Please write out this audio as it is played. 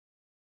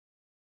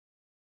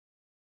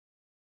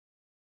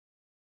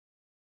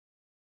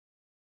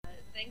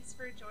Thanks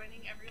for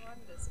joining everyone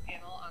this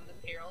panel on the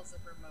perils of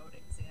remote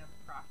exam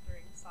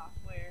proctoring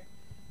software.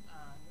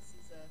 This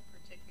is a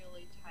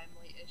particularly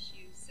timely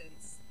issue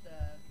since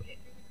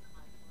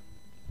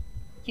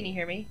Can you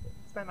hear me?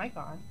 Is my mic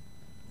on?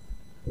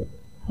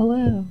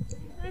 Hello.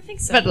 I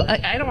think so.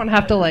 But I don't want to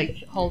have to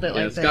like hold it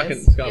like Scott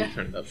this. Can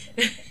turn it up.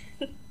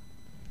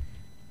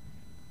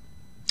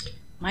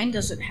 Mine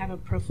doesn't have a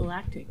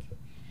prophylactic.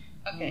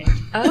 Okay.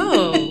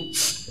 Oh.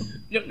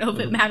 I don't know if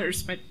it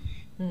matters, but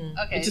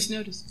Okay. I just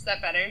noticed. Is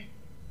that better?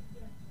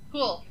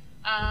 Cool.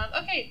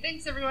 Okay,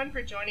 thanks everyone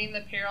for joining the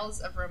Perils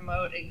of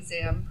Remote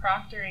Exam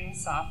Proctoring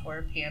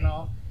Software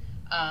panel.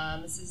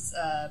 This is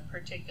a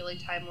particularly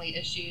timely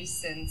issue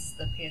since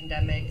the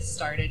pandemic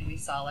started. We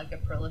saw like a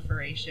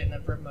proliferation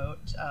of remote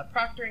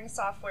proctoring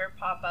software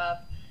pop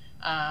up,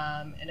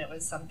 and it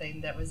was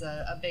something that was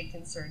a big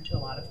concern to a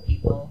lot of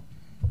people.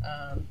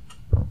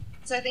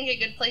 So I think a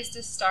good place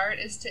to start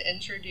is to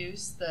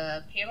introduce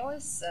the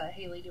panelists.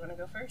 Hayley, do you want to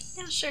go first?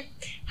 Yeah, sure.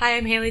 Hi,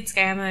 I'm Hayley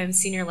Tsukayama. I'm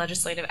Senior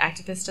Legislative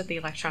Activist at the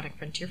Electronic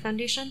Frontier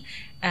Foundation.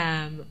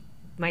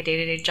 My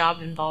day-to-day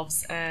job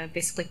involves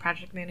basically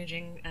project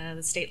managing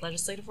the state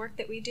legislative work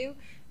that we do.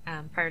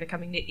 Prior to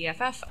coming to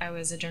EFF, I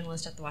was a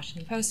journalist at the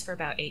Washington Post for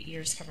about 8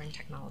 years covering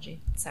technology.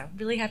 So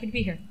really happy to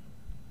be here.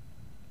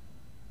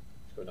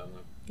 Go down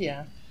there.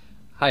 Yeah.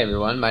 Hi,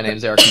 everyone. My name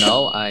is Eric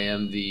Null. I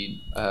am the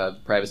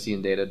Privacy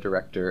and Data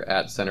Director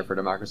at Center for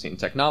Democracy and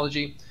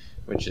Technology,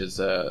 which is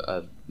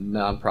a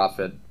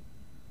nonprofit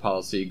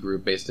policy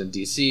group based in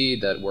D.C.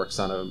 that works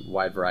on a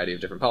wide variety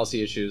of different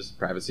policy issues,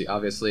 privacy,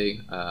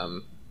 obviously,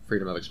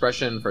 freedom of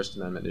expression, First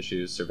Amendment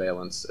issues,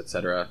 surveillance,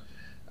 etc.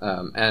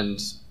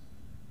 And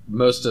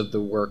most of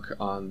the work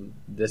on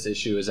this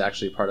issue is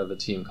actually part of a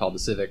team called the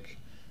Civic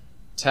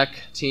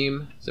Tech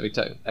team, Civic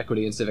Tech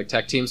Equity and Civic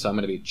Tech team, so I'm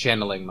going to be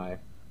channeling my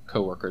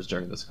co-workers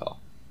during this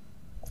call.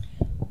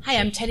 Hi,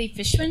 I'm Teddi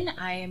Fishman.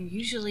 I am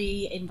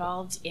usually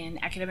involved in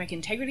academic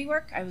integrity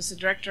work. I was the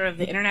director of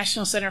the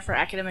International Center for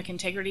Academic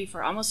Integrity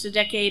for almost a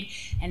decade,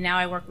 and now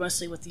I work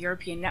mostly with the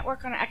European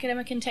Network on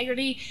Academic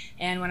Integrity.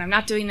 And when I'm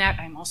not doing that,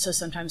 I'm also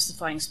sometimes the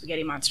flying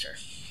spaghetti monster.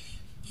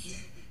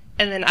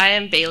 And then I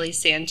am Bailey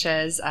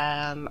Sanchez.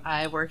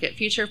 I work at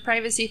Future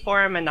Privacy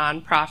Forum, a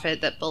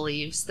nonprofit that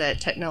believes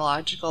that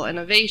technological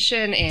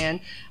innovation and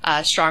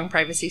strong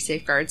privacy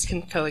safeguards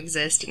can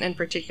coexist, and in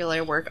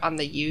particular work on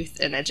the youth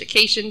and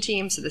education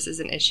team. So this is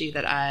an issue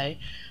that I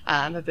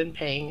have been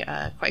paying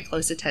quite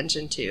close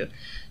attention to.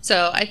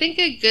 So I think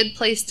a good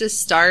place to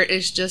start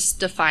is just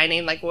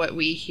defining like what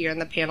we here on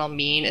the panel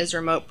mean is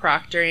remote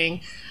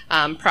proctoring.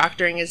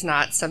 Proctoring is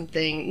not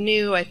something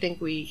new. I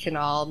think we can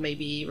all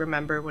maybe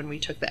remember when we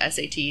took the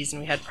SATs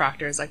and we had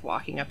proctors like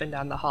walking up and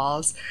down the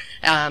halls.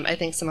 I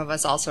think some of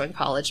us also in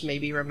college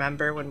maybe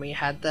remember when we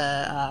had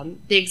the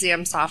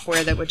exam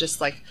software that would just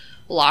like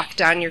lock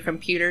down your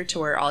computer to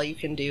where all you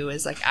can do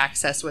is like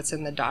access what's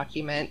in the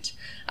document.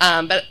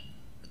 But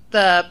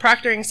the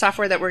proctoring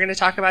software that we're going to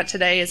talk about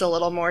today is a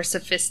little more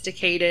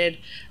sophisticated.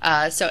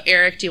 So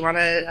Eric, do you want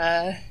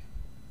to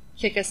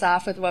kick us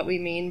off with what we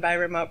mean by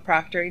remote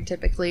proctoring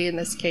typically in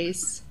this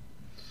case?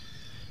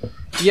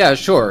 Yeah,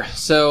 sure.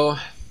 So,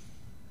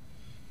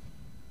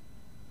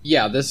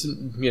 yeah, this,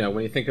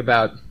 when you think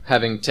about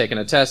having taken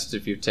a test,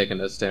 if you've taken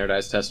a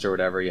standardized test or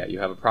whatever, yeah, you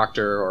have a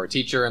proctor or a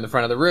teacher in the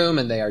front of the room,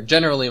 and they are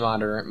generally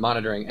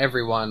monitoring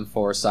everyone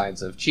for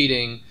signs of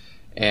cheating,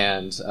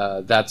 and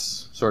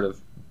that's sort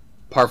of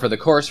par for the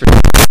course for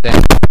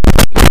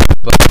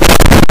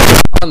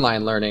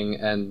online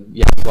learning. And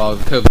yeah, while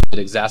COVID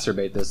did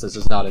exacerbate this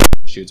is not an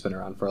issue. It's been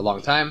around for a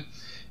long time.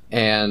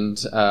 And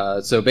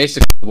so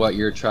basically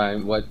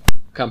what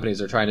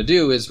companies are trying to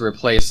do is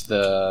replace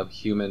the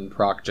human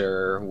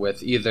proctor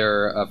with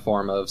either a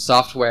form of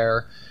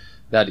software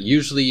that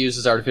usually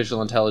uses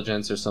artificial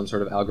intelligence or some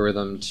sort of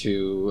algorithm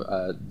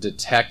to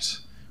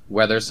detect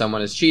whether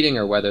someone is cheating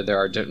or whether there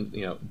are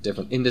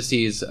different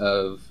indices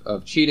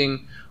of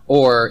cheating,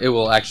 or it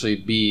will actually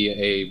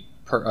be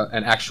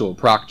an actual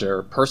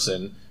proctor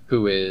person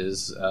who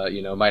is,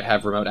 might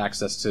have remote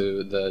access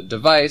to the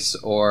device,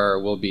 or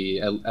will be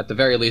at the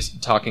very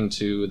least talking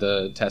to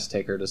the test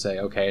taker to say,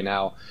 okay,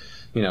 now,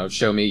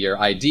 show me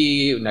your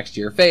ID next to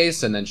your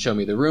face, and then show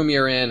me the room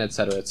you're in, et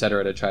cetera,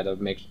 to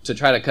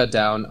try to cut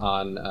down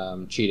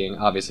on cheating.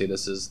 Obviously,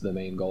 this is the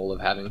main goal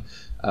of having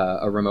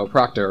a remote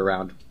proctor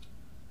around.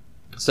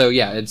 So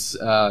yeah,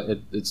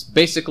 it's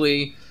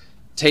basically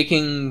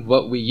taking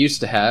what we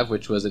used to have,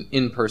 which was an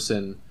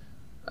in-person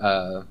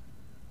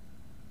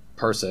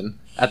person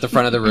at the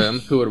front of the room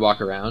who would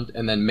walk around,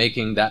 and then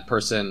making that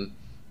person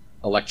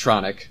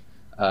electronic.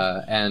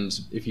 And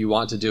if you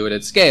want to do it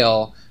at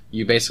scale,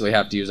 you basically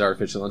have to use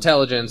artificial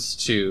intelligence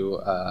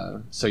to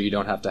so you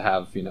don't have to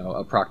have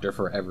a proctor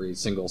for every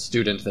single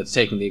student that's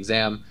taking the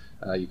exam.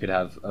 You could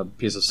have a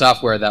piece of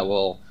software that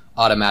will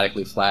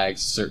automatically flag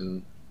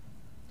certain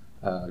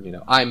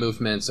eye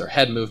movements or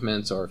head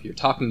movements, or if you're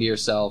talking to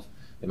yourself,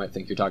 they might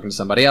think you're talking to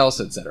somebody else,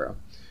 etc.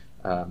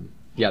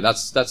 Yeah,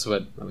 that's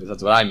what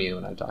I mean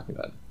when I'm talking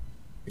about it.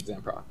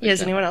 exam pro. Yeah,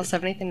 does anyone else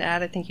have anything to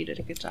add? I think you did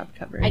a good job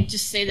covering. I'd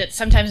just say that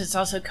sometimes it's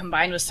also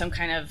combined with some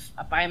kind of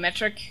a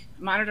biometric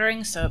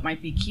monitoring, so it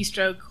might be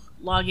keystroke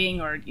logging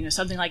or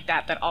something like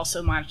that that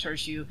also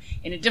monitors you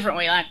in a different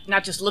way,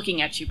 not just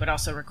looking at you, but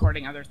also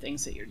recording other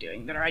things that you're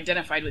doing that are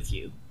identified with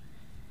you.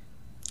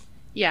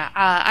 Yeah,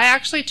 I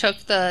actually took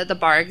the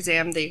bar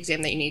exam, the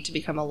exam that you need to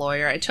become a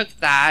lawyer. I took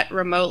that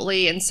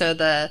remotely, and so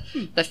the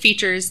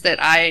features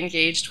that I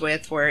engaged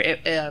with were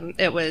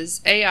it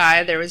was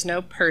AI. There was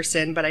no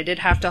person, but I did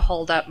have to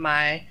hold up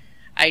my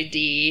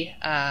ID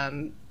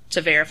to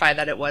verify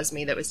that it was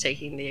me that was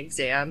taking the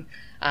exam.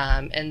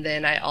 And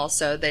then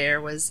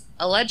there was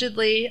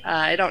allegedly,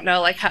 I don't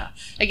know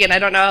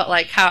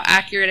how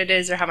accurate it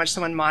is or how much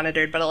someone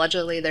monitored, but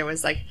allegedly there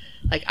was like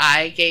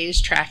eye gaze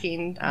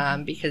tracking,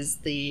 because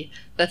the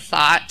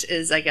thought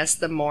is, I guess,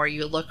 the more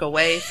you look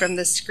away from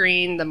the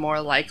screen, the more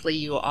likely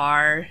you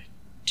are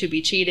to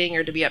be cheating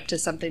or to be up to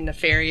something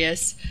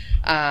nefarious.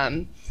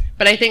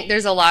 But I think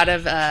there's a lot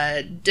of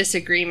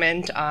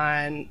disagreement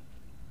on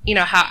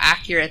how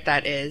accurate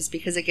that is,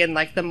 because again,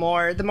 like the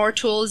more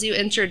tools you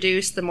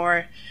introduce, the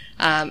more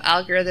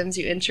algorithms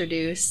you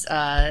introduce,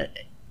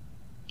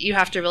 you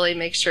have to really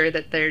make sure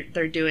that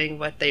they're doing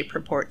what they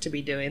purport to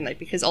be doing,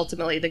 because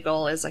ultimately the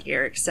goal is, like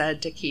Eric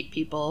said, to keep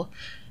people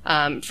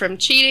from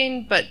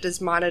cheating. But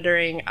does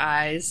monitoring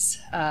eyes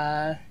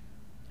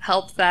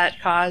help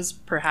that cause?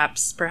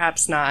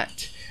 Perhaps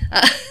not.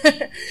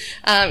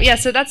 Yeah,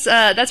 so that's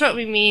what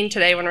we mean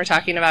today when we're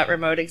talking about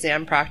remote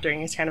exam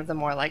proctoring. Is kind of the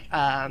more like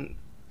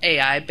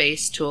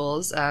AI-based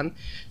tools.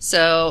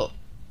 So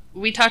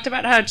we talked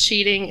about how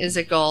cheating is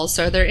a goal.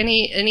 So are there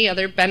any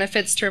other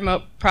benefits to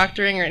remote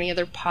proctoring or any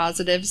other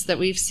positives that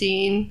we've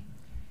seen?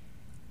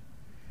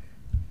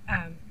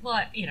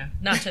 Well,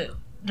 not to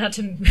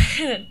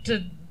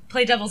to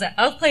play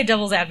I'll play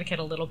devil's advocate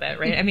a little bit,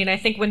 right? I mean, I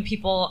think when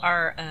people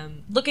are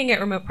looking at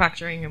remote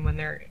proctoring and when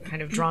they're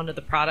kind of drawn to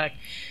the product,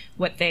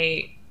 what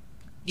they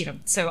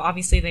so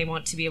obviously they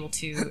want to be able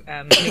to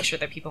make sure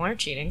that people aren't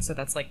cheating. So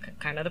that's like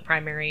kind of the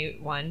primary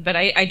one. But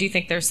I do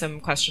think there's some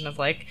question of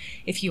like,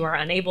 if you are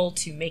unable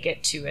to make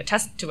it to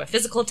a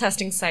physical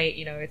testing site,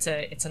 it's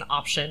an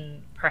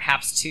option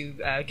perhaps to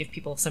give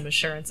people some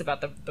assurance about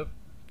the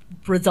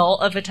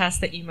result of a test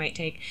that you might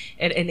take.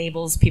 It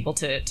enables people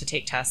to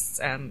take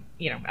tests,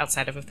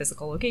 outside of a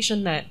physical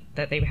location that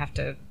they have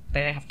to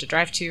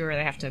drive to or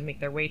they have to make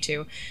their way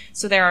to.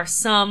 So there are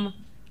some,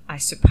 I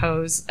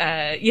suppose,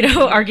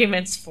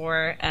 arguments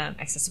for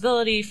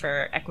accessibility,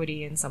 for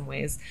equity in some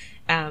ways,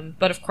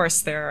 but of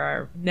course there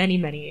are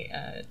many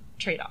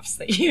trade-offs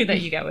that you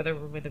get with a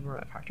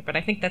remote proctor. But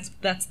I think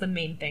that's the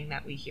main thing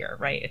that we hear,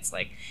 right? It's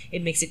like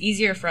it makes it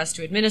easier for us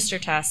to administer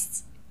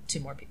tests to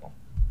more people.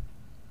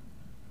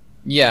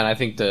 Yeah, and I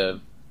think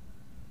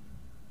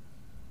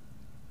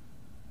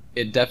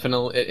it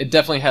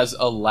definitely has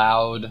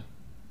allowed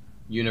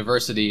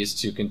universities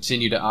to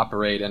continue to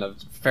operate in a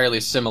fairly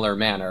similar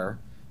manner.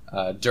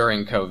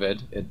 During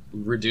COVID, it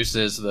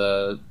reduces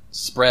the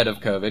spread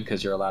of COVID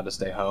because you're allowed to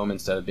stay home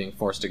instead of being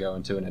forced to go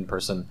into an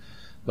in-person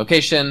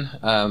location.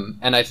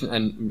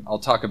 And I'll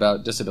talk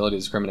about disability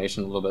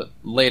discrimination a little bit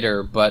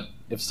later. But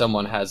if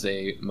someone has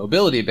a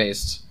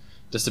mobility-based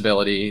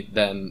disability,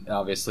 then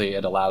obviously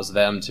it allows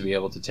them to be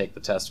able to take the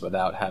test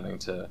without having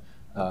to,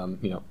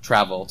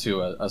 travel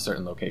to a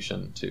certain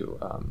location to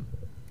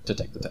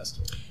take the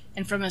test.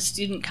 And from a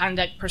student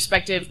conduct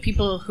perspective,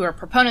 people who are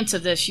proponents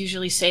of this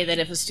usually say that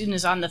if a student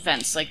is on the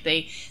fence, like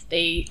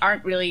they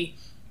aren't really,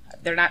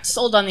 they're not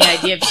sold on the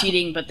idea of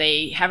cheating, but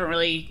they haven't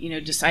really,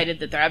 decided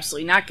that they're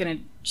absolutely not going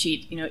to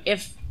cheat.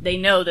 If they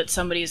know that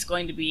somebody is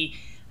going to be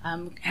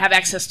have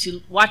access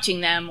to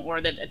watching them,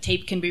 or that a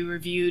tape can be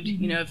reviewed,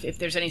 if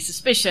there's any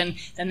suspicion,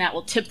 then that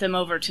will tip them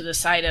over to the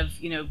side of,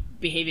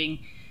 behaving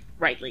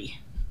rightly.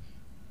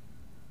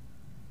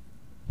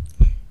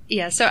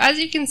 Yeah, so as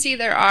you can see,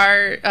 there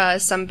are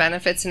some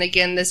benefits. And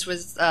again, this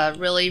was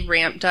really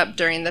ramped up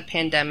during the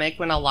pandemic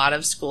when a lot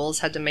of schools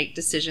had to make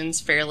decisions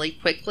fairly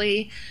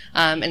quickly.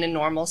 And in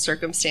normal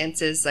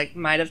circumstances,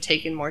 might have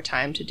taken more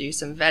time to do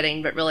some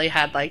vetting, but really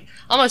had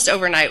almost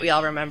overnight, we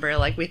all remember,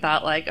 we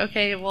thought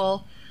okay,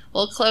 we'll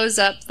close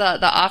up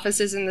the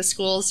offices in the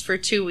schools for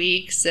 2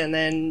 weeks and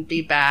then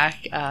be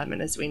back.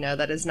 And as we know,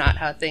 that is not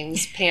how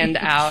things panned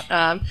out.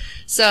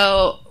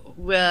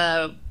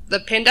 The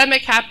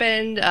pandemic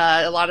happened,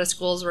 a lot of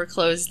schools were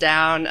closed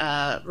down,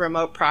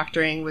 remote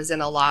proctoring was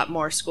in a lot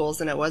more schools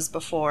than it was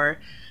before.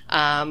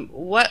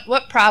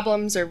 What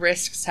problems or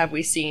risks have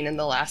we seen in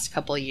the last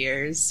couple of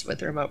years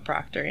with remote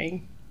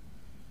proctoring?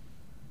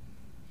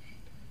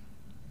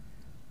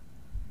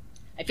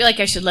 I feel like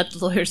I should let the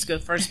lawyers go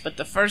first, but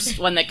the first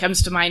one that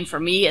comes to mind for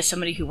me as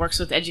somebody who works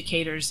with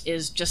educators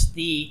is just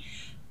the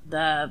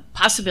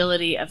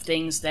possibility of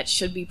things that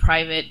should be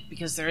private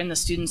because they're in the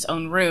student's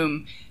own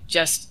room,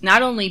 just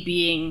not only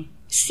being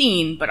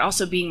seen, but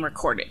also being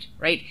recorded,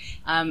 right?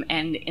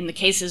 And in the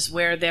cases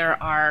where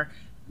there are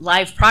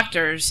live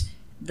proctors,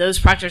 those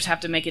proctors have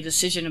to make a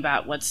decision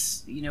about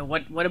what's,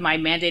 what am I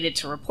mandated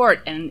to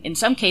report? And in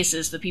some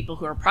cases, the people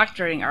who are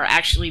proctoring are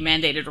actually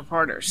mandated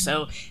reporters.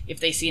 So if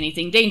they see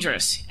anything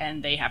dangerous,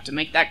 and they have to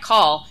make that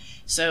call.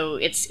 So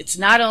it's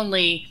not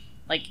only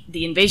like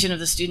the invasion of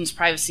the student's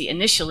privacy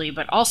initially,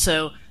 but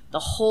also the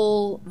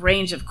whole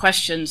range of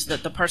questions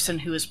that the person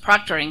who is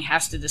proctoring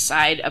has to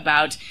decide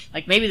about,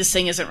 like maybe this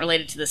thing isn't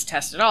related to this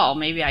test at all.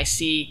 Maybe I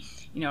see,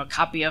 a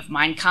copy of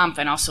Mein Kampf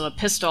and also a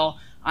pistol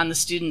on the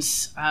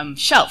student's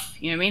shelf.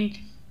 You know what I mean?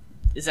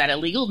 Is that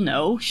illegal?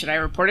 No. Should I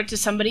report it to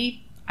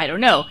somebody? I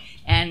don't know.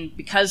 And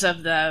because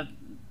of the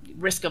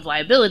risk of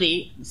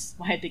liability, this is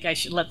why I think I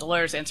should let the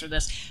lawyers answer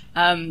this,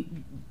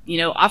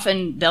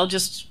 often they'll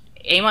just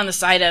aim on the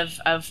side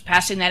of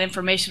passing that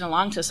information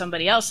along to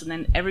somebody else, and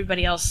then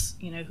everybody else,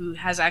 who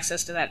has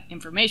access to that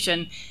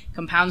information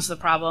compounds the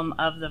problem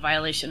of the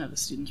violation of the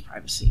student's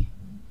privacy.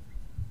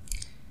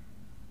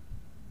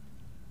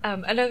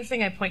 Another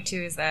thing I point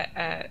to is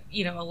that,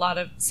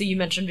 so you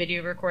mentioned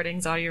video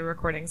recordings, audio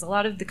recordings. A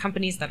lot of the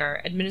companies that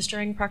are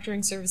administering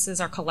proctoring services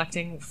are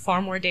collecting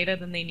far more data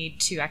than they need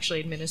to actually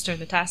administer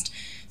the test.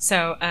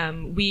 So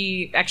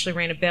we actually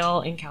ran a bill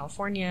in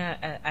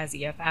California as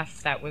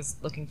EFF that was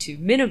looking to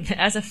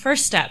as a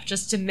first step,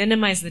 just to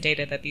minimize the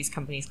data that these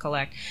companies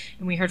collect.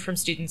 And we heard from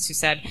students who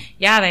said,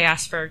 yeah, they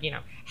asked for,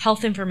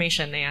 health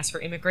information, they asked for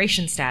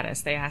immigration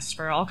status, they asked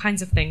for all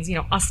kinds of things,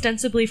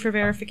 ostensibly for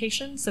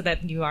verification, so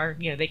that you are,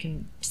 they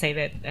can say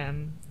that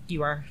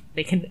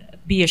they can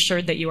be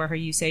assured that you are who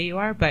you say you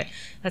are, but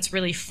that's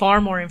really far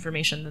more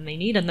information than they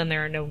need, and then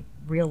there are no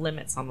real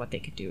limits on what they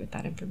could do with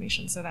that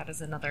information. So that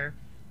is another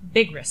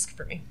big risk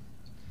for me.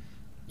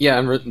 Yeah,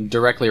 and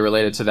directly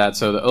related to that,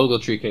 so the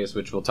Ogletree case,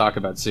 which we'll talk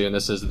about soon,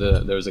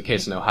 there was a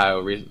case in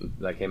Ohio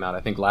that came out, I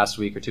think, last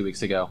week or 2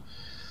 weeks ago,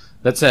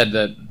 that said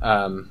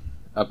that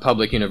a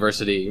public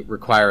university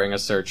requiring a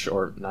search,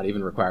 or not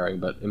even requiring,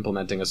 but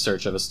implementing a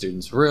search of a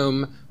student's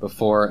room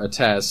before a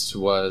test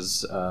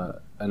was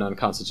an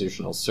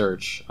unconstitutional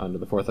search under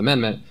the Fourth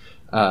Amendment.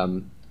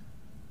 The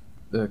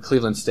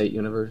Cleveland State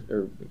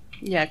University,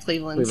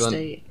 Cleveland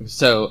State.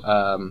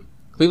 So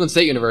Cleveland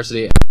State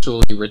University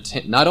actually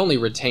not only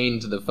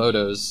retained the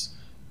photos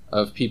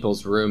of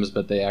people's rooms,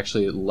 but they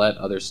actually let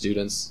other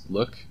students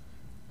look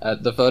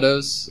at the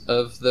photos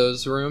of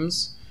those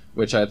rooms,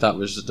 which I thought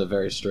was just a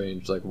very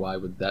strange, why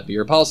would that be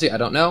your policy? I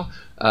don't know.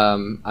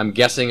 I'm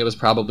guessing it was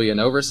probably an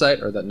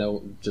oversight, or that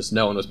no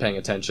one was paying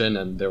attention,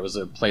 and there was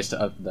a place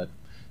that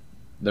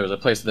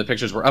the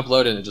pictures were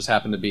uploaded, and it just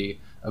happened to be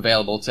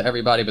available to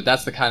everybody. But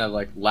that's the kind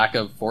of lack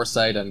of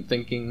foresight and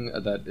thinking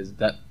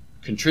that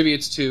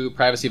contributes to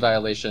privacy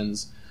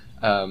violations,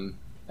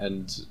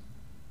 and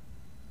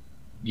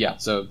yeah,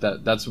 so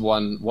that's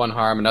one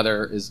harm.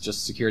 Another is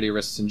just security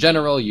risks in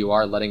general. You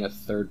are letting a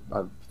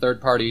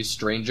third party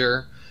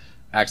stranger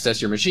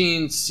access your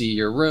machine, see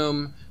your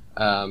room.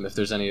 If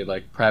there's any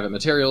private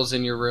materials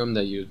in your room,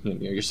 that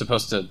you're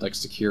supposed to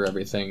secure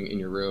everything in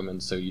your room,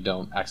 and so you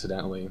don't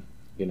accidentally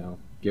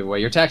give away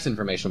your tax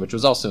information, which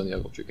was also in the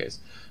Ogletree case.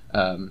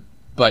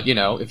 But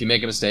if you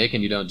make a mistake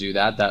and you don't do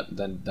that,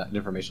 then that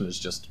information is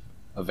just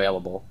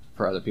available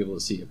for other people to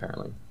see,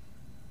 apparently.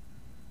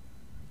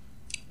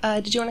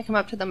 Did you want to come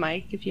up to the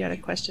mic if you had a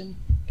question?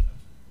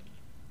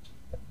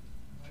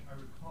 I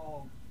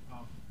recall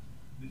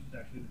this is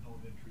actually an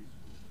elementary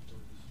school. There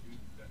was a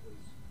student that was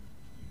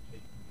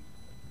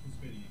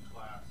participating in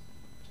class,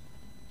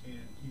 and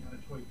he had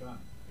a toy gun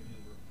in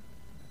his room,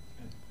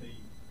 and they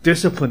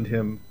disciplined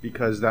him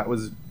because that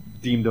was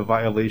deemed a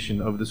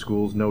violation of the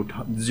school's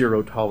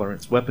zero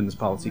tolerance weapons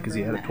policy, because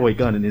he had a toy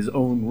gun in his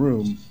own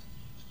room,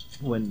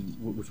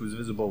 which was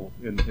visible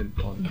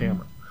on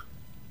camera.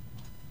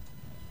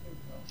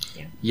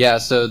 Yeah,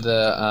 so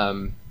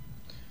the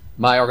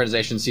my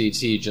organization,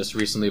 CET, just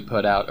recently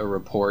put out a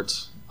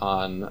report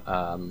on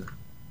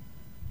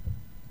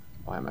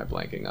why am I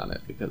blanking on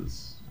it?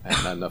 Because I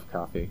haven't had enough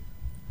coffee.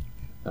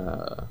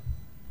 I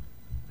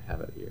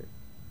have it here.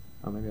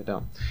 Oh, maybe I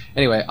don't.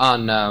 Anyway,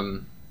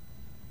 on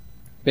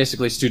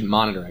basically student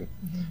monitoring,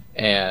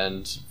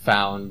 and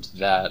found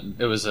that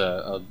it was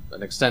an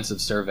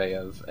extensive survey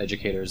of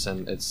educators,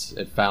 and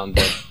it found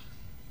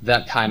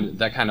that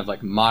kind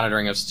of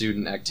monitoring of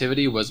student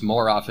activity was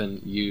more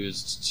often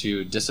used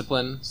to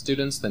discipline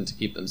students than to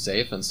keep them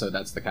safe. And so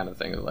that's the kind of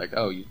thing that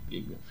oh,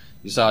 you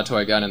saw a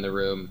toy gun in the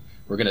room,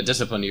 we're going to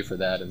discipline you for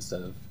that,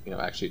 instead of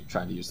actually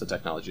trying to use the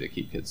technology to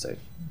keep kids safe.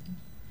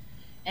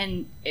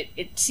 And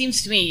it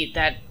seems to me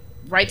that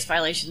rights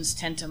violations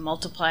tend to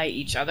multiply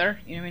each other.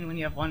 When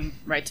you have one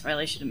rights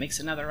violation, it makes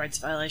another rights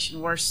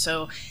violation worse.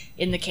 So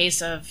in the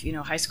case of,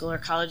 high school or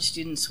college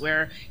students,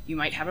 where you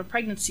might have a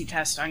pregnancy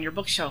test on your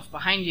bookshelf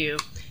behind you,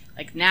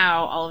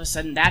 now all of a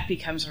sudden that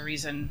becomes a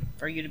reason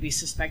for you to be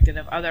suspected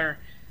of other,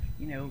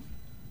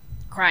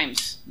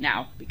 crimes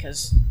now,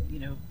 because,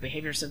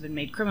 behaviors have been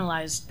made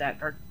criminalized that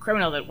are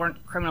criminal that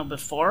weren't criminal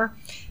before.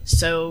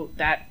 So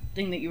that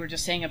thing that you were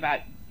just saying about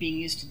being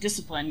used to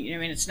discipline,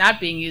 it's not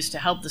being used to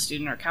help the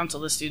student or counsel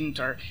the student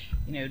or,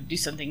 do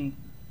something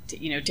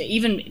to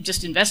even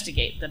just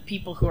investigate. The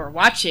people who are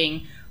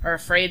watching are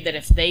afraid that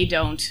if they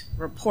don't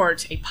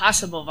report a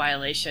possible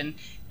violation,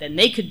 then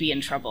they could be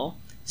in trouble.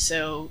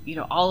 So,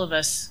 all of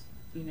us,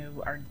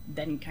 are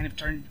then kind of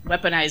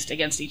weaponized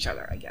against each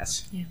other, I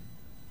guess. Yeah.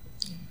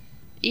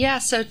 Yeah,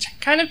 so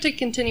kind of to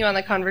continue on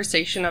the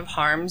conversation of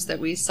harms that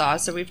we saw,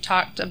 so we've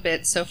talked a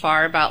bit so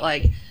far about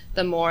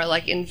the more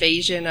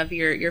invasion of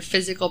your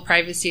physical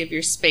privacy of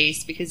your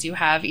space, because you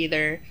have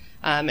either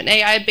an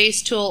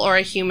AI-based tool or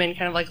a human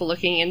kind of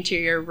looking into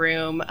your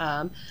room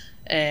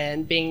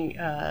and being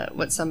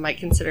what some might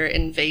consider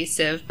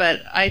invasive.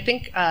 But I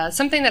think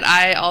something that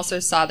I also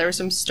saw, there were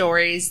some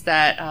stories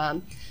that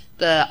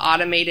the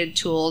automated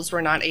tools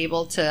were not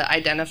able to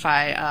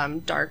identify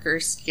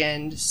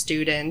darker-skinned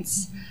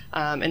students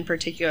in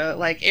particular.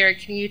 Eric,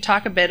 can you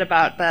talk a bit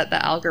about the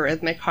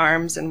algorithmic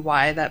harms and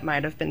why that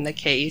might have been the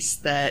case,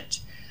 that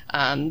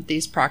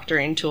these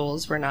proctoring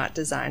tools were not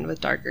designed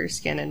with darker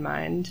skin in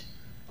mind?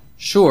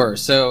 Sure.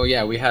 So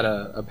yeah, we had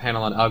a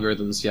panel on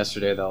algorithms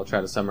yesterday that I'll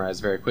try to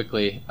summarize very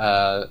quickly.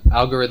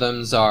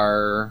 Algorithms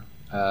are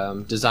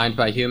designed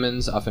by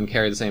humans, often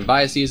carry the same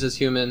biases as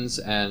humans,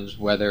 and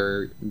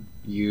whether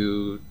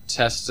you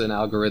test an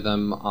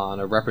algorithm on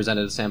a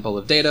representative sample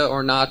of data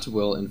or not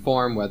will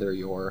inform whether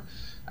your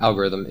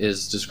algorithm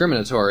is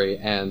discriminatory.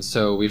 And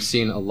so we've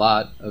seen a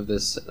lot of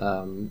this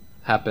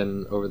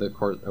happen over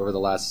the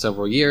last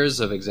several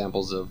years, of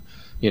examples of,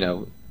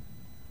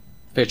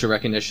 facial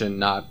recognition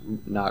not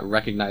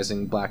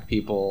recognizing black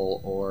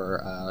people,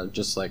 or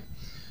just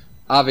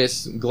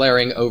obvious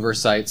glaring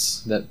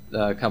oversights that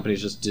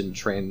companies just didn't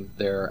train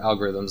their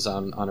algorithms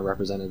on a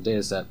representative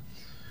data set.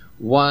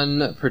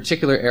 One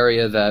particular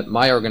area that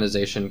my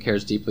organization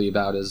cares deeply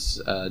about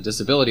is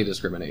disability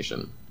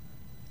discrimination.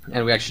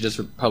 And we actually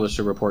just published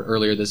a report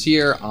earlier this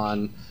year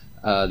on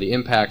the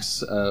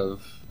impacts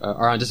of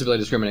on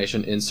disability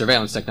discrimination in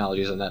surveillance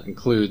technologies, and that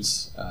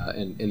includes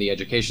in the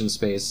education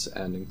space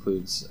and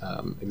includes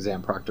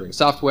exam proctoring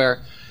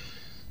software.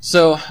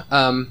 So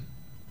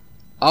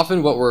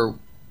often what we're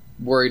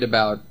worried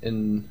about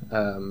in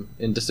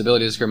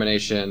disability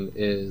discrimination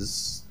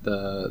is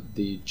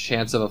the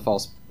chance of a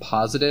false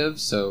positive.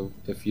 So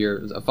if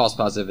a false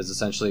positive is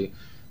essentially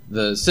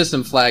the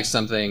system flags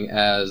something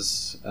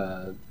as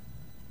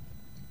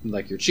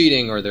you're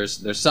cheating, or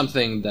there's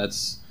something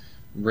that's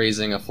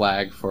raising a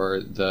flag for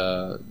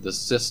the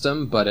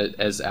system, but it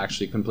is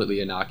actually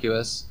completely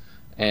innocuous.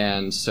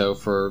 And so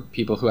for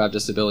people who have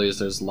disabilities,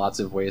 there's lots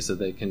of ways that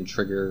they can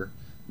trigger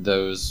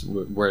those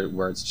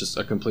where it's just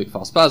a complete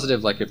false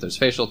positive, like if there's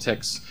facial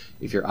tics,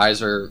 if your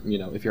eyes are,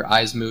 if your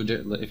eyes move,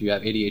 if you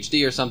have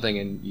ADHD or something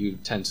and you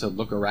tend to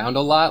look around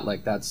a lot,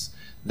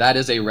 that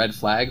is a red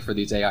flag for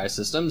these AI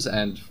systems.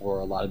 And for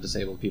a lot of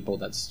disabled people,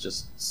 that's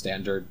just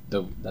standard,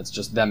 that's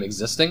just them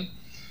existing.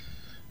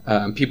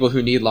 People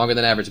who need longer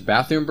than average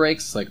bathroom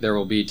breaks, there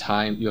will be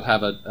you'll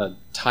have a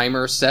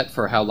timer set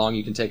for how long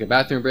you can take a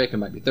bathroom break. It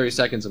might be 30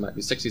 seconds, it might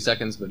be 60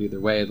 seconds, but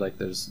either way,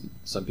 there's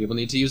some people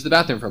need to use the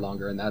bathroom for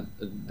longer, and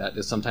that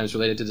is sometimes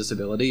related to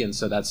disability. And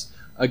so that's,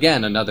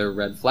 again, another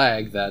red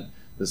flag that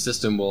the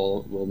system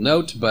will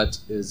note, but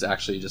is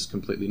actually just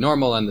completely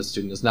normal, and the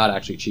student is not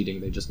actually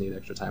cheating, they just need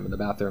extra time in the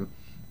bathroom.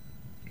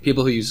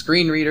 People who use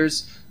screen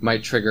readers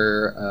might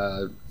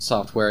trigger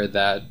software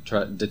that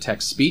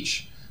detects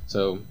speech.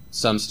 So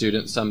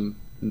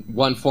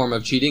one form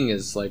of cheating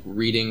is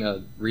reading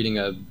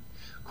a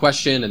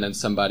question, and then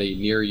somebody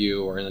near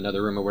you or in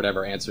another room or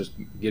whatever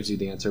gives you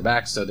the answer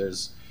back. So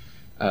there's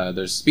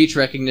speech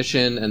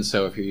recognition, and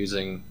so if you're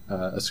using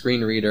a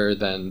screen reader,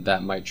 then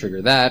that might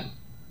trigger that.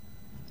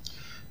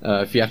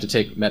 If you have to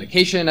take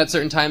medication at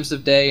certain times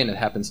of day and it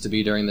happens to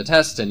be during the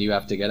test and you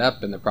have to get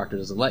up and the proctor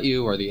doesn't let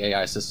you, or the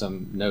AI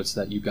system notes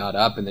that you got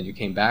up and then you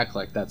came back,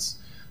 that's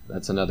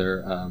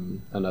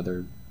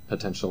another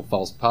potential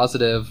false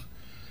positive.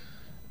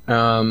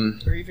 Or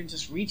even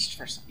just reached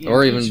for something.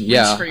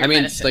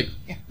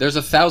 There's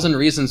 1,000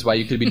 reasons why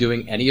you could be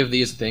doing any of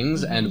these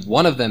things, and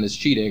one of them is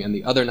cheating, and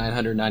the other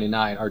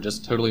 999 are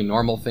just totally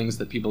normal things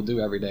that people do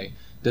every day.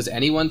 Does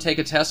anyone take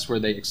a test where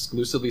they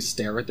exclusively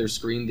stare at their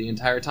screen the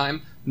entire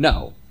time?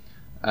 No.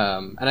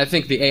 And I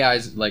think the AI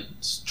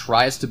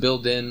tries to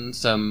build in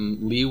some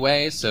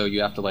leeway, so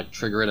you have to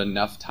trigger it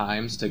enough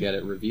times to get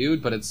it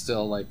reviewed, but it's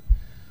still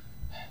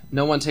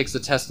no one takes the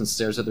test and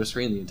stares at their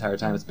screen the entire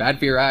time. It's bad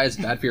for your eyes,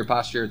 bad for your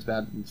posture, it's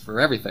bad for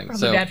everything.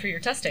 Probably bad for your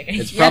test taking.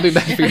 It's probably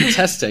bad for your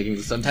test taking.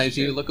 Sometimes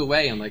you look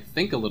away and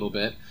think a little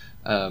bit,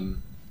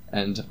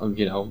 and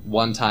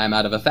one time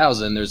out of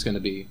 1,000 there's going to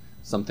be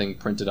something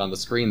printed on the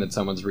screen that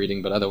someone's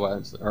reading, but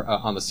otherwise, or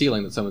on the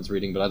ceiling that someone's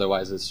reading, but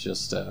otherwise it's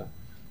just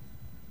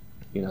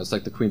it's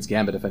like the Queen's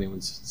Gambit, if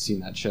anyone's seen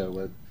that show,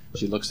 where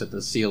she looks at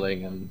the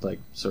ceiling and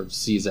sort of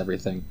sees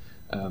everything.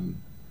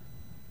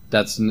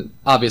 That's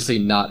obviously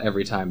not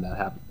every time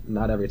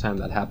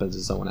that happens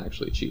is someone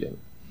actually cheating.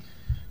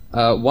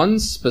 One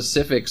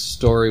specific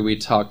story we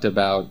talked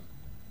about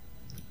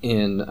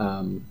in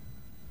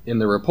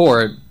the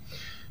report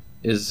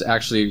is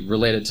actually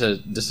related to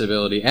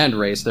disability and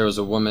race. There was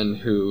a woman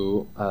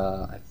who,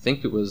 I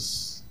think it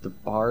was the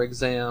bar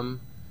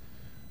exam,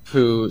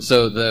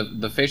 So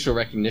the facial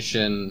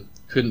recognition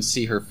couldn't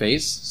see her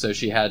face, so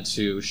she had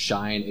to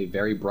shine a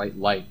very bright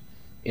light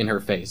in her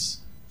face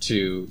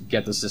to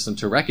get the system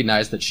to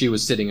recognize that she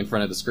was sitting in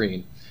front of the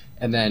screen.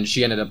 And then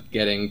she ended up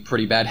getting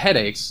pretty bad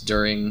headaches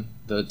during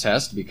the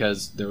test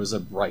because there was a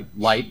bright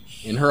light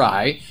in her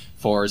eye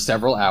for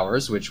several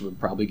hours, which would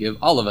probably give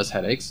all of us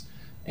headaches.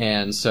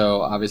 And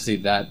so obviously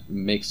that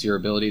makes your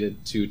ability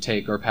to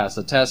take or pass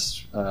a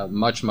test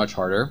much, much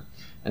harder.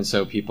 And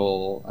so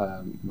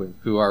people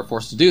who are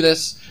forced to do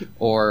this,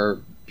 or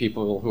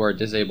people who are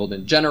disabled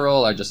in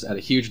general, are just at a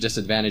huge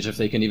disadvantage. If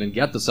they can even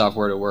get the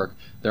software to work,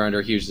 they're under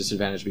a huge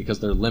disadvantage because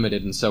they're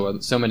limited in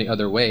so many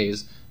other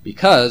ways,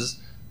 because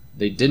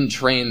they didn't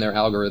train their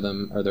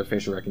algorithm or their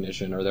facial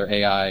recognition or their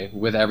AI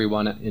with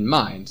everyone in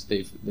mind.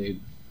 They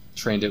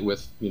trained it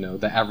with,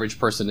 the average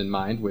person in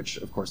mind, which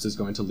of course is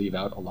going to leave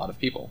out a lot of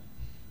people.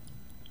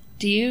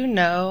 Do you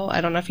know, I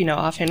don't know if you know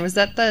offhand, was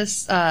that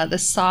the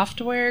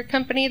software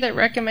company that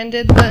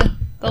recommended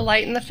the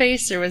light in the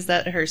face, or was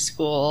that her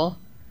school?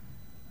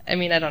 I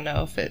mean, I don't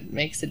know if it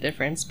makes a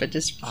difference, but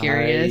just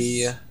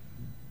curious. I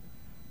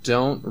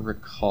don't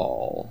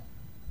recall.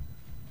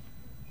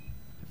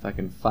 If I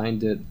can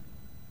find it.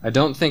 I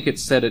don't think it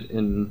said it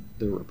in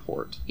the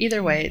report.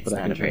 Either way, it's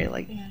not a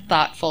very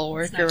thoughtful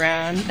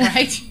workaround.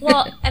 Right.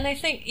 Well, and I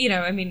think,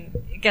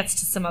 it gets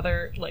to some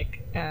other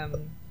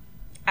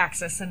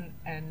access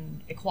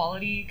and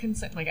equality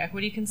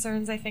equity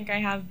concerns I think I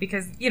have,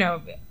 because,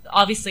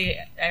 obviously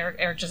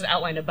Eric just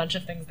outlined a bunch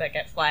of things that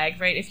get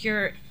flagged, right? If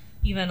you're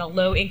even a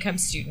low income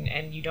student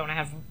and you don't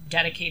have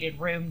dedicated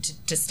room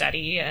to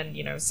study,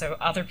 and so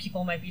other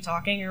people might be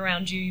talking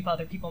around you,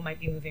 other people might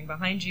be moving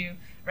behind you,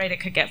 right? It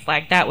could get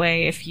flagged that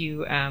way if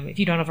you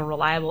don't have a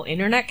reliable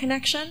internet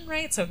connection,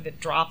 right? So if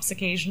it drops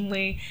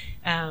occasionally,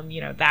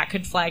 that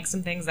could flag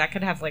some things that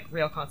could have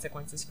real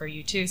consequences for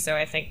you too. So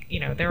I think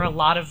there are a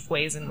lot of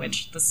ways in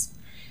which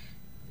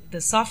the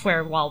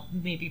software, while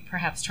maybe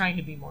perhaps trying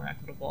to be more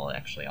equitable,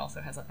 actually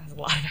also has a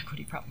lot of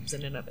equity problems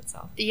in and of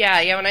itself.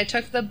 Yeah. When I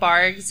took the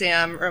bar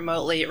exam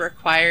remotely, it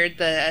required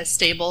the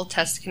stable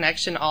test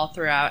connection all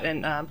throughout.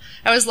 And I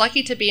was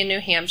lucky to be in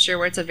New Hampshire,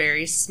 where it's a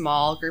very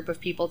small group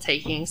of people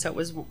taking. So it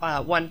was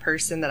one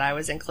person that I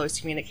was in close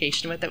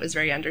communication with that was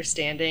very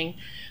understanding.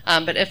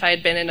 But if I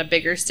had been in a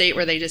bigger state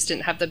where they just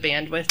didn't have the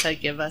bandwidth to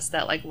give us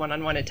that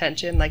one-on-one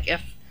attention,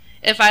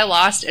 if I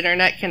lost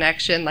internet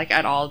connection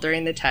at all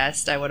during the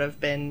test, I would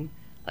have been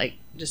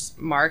just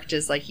marked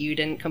as you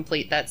didn't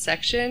complete that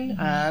section.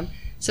 Mm-hmm.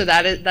 So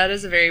that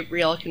is a very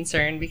real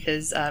concern,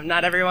 because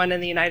not everyone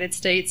in the United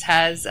States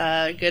has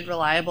a good,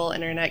 reliable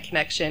internet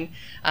connection.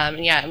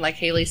 And like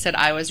Hayley said,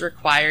 I was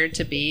required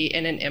to be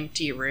in an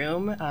empty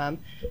room.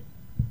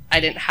 I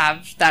didn't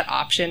have that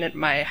option at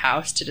my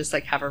house to just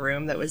have a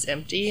room that was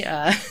empty,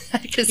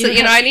 because you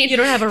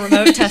don't have a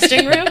remote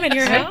testing room in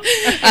your house.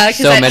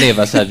 Many of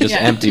us have just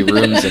empty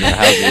rooms in our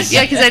houses.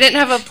 Yeah, because I didn't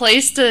have a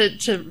place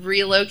to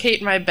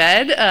relocate my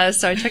bed,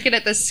 so I took it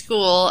at the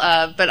school.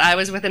 But I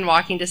was within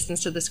walking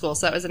distance to the school,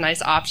 so that was a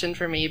nice option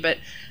for me. But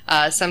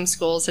some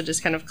schools had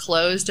just kind of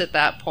closed at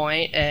that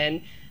point,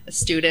 and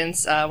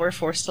students were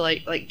forced to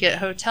get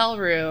hotel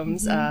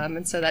rooms, mm-hmm.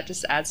 And so that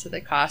just adds to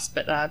the cost.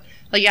 But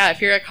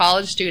if you're a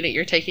college student,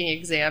 you're taking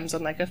exams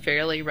on a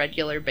fairly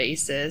regular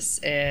basis,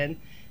 and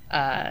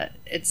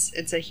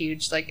it's a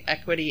huge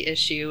equity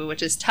issue,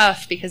 which is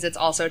tough because it's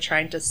also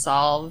trying to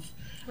solve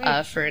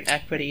for an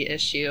equity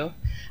issue.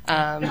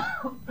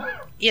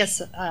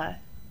 Yes.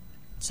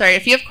 Sorry,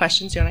 if you have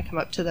questions, you want to come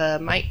up to the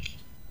mic.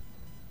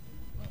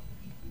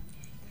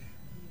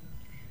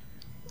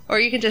 Or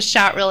you can just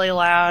shout really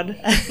loud.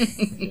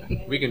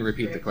 We can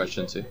repeat the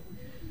question too.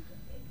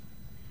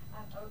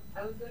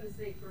 I was going to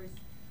say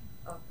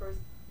first,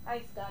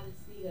 hi Scott and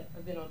Steve.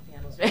 I've been on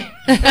panels,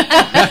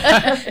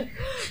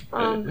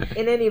 right?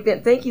 In any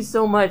event, thank you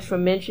so much for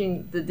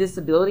mentioning the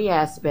disability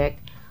aspect.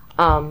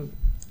 And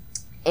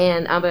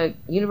I'm a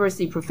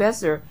university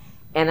professor,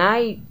 and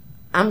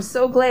I'm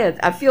so glad.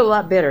 I feel a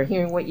lot better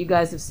hearing what you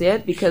guys have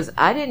said, because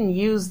I didn't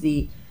use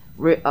the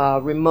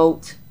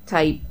remote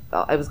type.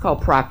 It was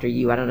called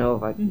Proctoring. I don't know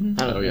if I don't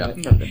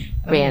know.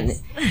 Brand.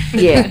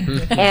 Yeah.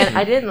 And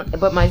I didn't,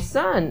 but my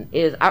son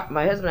is,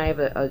 my husband and I have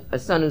a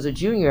son who's a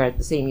junior at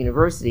the same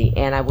university,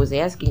 and I was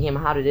asking him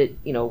how did it,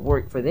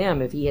 work for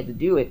them if he had to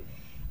do it.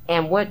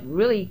 And what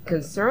really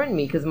concerned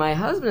me, because my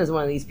husband is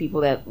one of these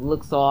people that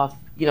looks off,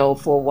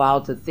 for a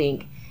while to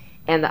think,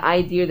 and the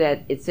idea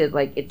that it said,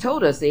 it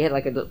told us they had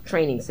a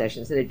training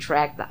session, so it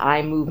tracked the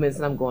eye movements,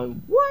 and I'm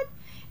going, what?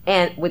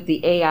 And with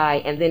the AI,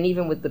 and then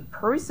even with the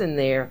person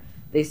there,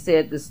 they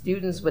said the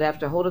students would have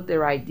to hold up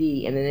their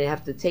ID, and then they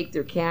have to take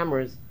their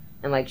cameras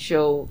and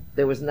show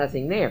there was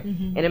nothing there.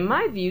 Mm-hmm. And in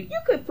my view, you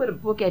could put a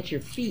book at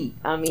your feet.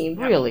 I mean,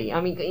 really.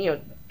 I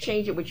mean,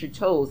 change it with your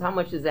toes. How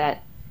much is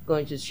that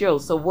going to show?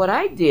 So what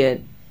I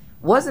did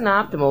wasn't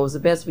optimal. It was the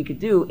best we could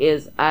do.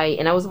 I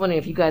was wondering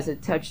if you guys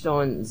had touched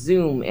on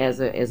Zoom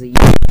as a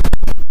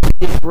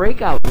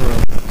breakout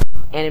room,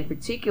 and in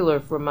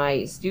particular for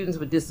my students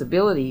with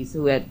disabilities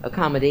who had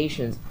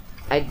accommodations.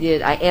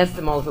 I asked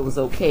them all if it was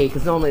okay,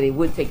 because normally they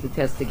would take the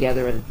test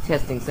together at a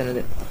testing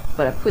center,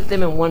 but I put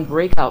them in one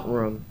breakout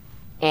room,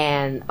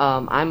 and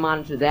I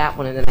monitored that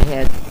one, and then I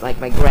had like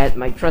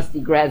my trusty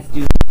grad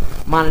student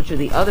monitor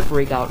the other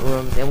breakout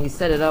rooms, and we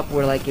set it up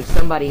where, like, if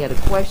somebody had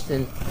a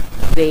question,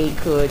 they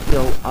could,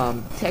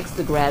 text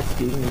the grad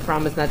student and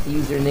promise not to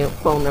use their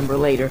phone number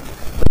later,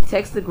 but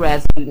text the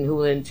grad student, who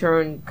will in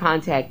turn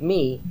contact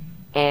me,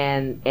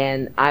 and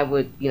I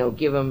would,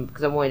 give them,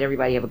 because I wanted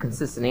everybody to have a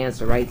consistent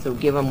answer, right? So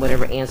give them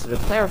whatever answer to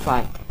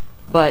clarify.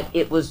 But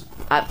it was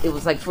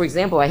like, for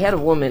example, I had a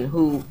woman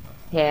who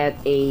had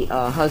a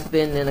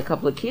husband and a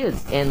couple of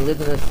kids and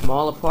lived in a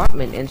small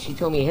apartment, and she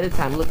told me ahead of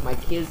time, look, my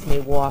kids may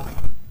walk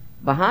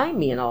behind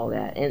me and all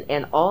that,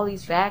 and all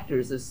these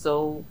factors are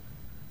so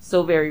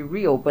very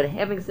real. But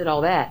having said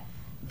all that,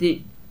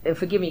 and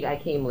forgive me, I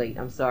came late.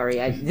 I'm sorry.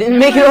 I didn't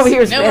make it over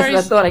here as fast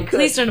as I thought I could.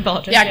 Please don't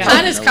apologize. Yeah,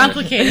 Con is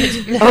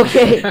complicated.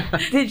 Okay.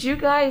 Did you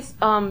guys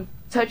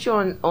touch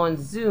on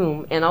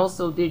Zoom, and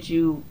also did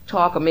you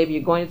talk, or maybe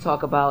you're going to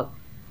talk about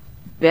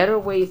better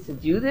ways to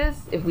do this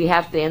if we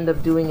have to end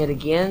up doing it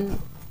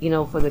again,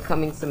 for the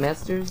coming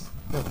semesters?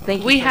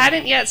 Thank you. We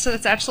hadn't yet, so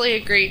it's actually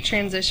a great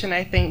transition,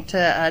 I think,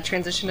 to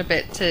transition a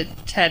bit to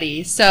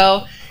Teddi.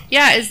 So,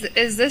 yeah,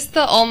 is this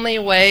the only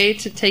way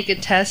to take a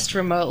test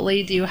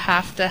remotely? Do you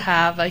have to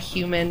have a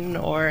human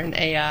or an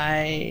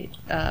AI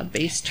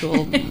based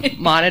tool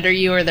monitor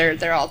you, or are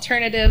there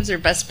alternatives or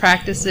best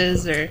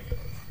practices, or?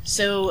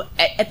 So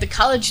at the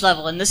college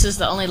level, and this is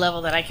the only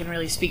level that I can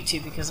really speak to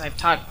because I've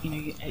taught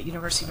at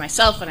university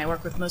myself, and I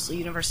work with mostly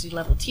university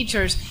level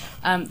teachers,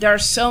 there are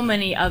so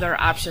many other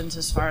options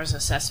as far as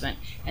assessment.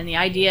 And the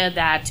idea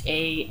that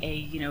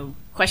a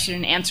question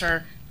and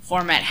answer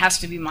format has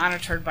to be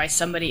monitored by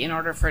somebody in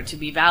order for it to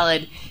be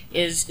valid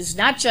is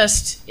not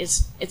just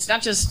it's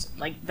not just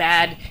like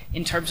bad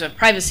in terms of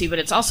privacy, but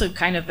it's also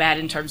kind of bad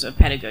in terms of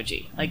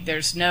pedagogy. Like there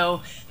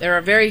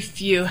are very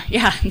few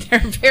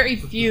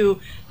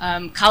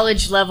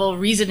college level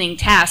reasoning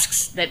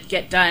tasks that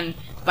get done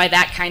by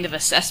that kind of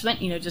assessment.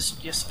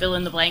 Just fill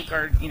in the blank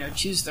or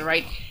choose the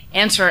right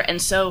answer. And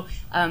so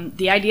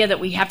the idea that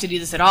we have to do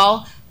this at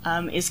all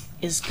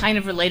is kind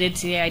of related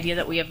to the idea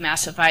that we have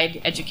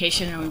massified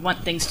education, and we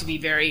want things to be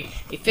very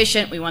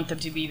efficient. We want them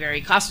to be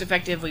very cost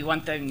effective. We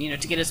want them,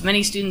 to get as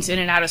many students in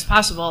and out as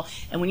possible.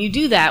 And when you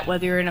do that,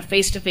 whether you're in a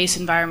face-to-face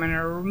environment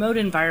or a remote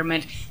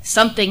environment,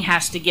 something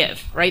has to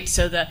give, right?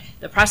 So the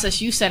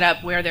process you set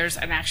up, where there's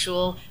an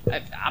actual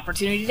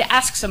opportunity to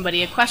ask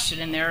somebody a question,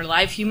 and there are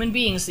live human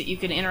beings that you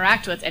can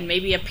interact with, and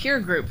maybe a peer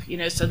group,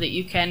 so that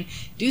you can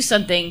do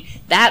something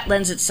that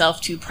lends itself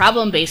to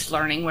problem-based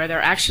learning, where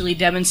they're actually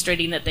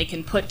demonstrating that they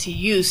can put to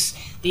use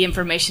the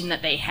information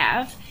that they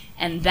have.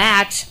 And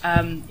that,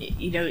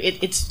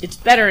 it's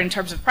better in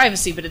terms of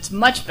privacy, but it's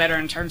much better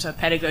in terms of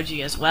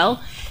pedagogy as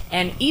well.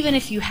 And even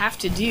if you have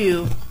to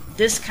do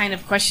this kind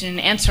of question and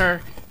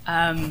answer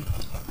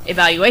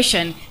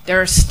evaluation,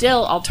 there are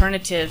still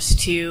alternatives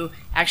to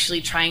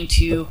actually trying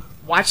to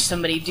watch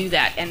somebody do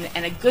that.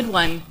 And a good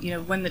one,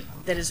 one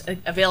that is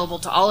available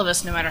to all of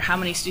us, no matter how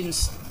many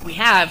students we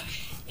have,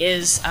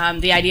 is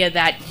the idea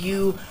that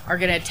you are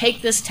going to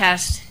take this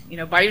test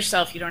by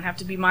yourself. You don't have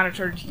to be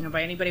monitored,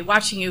 by anybody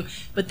watching you,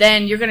 but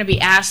then you're going to be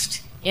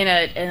asked in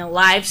a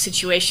live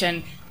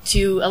situation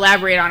to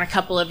elaborate on a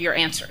couple of your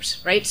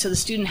answers, right? So the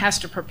student has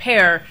to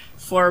prepare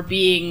for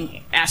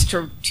being asked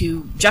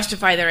to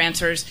justify their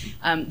answers.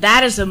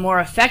 That is a more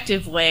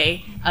effective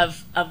way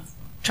of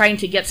trying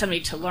to get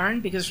somebody to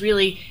learn, because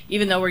really,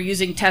 even though we're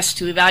using tests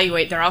to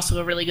evaluate, they're also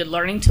a really good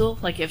learning tool.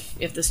 Like if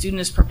the student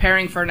is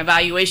preparing for an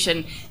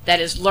evaluation that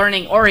is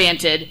learning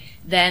oriented,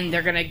 then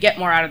they're going to get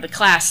more out of the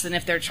class than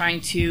if they're trying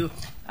to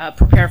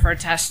prepare for a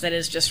test that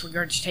is just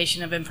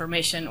regurgitation of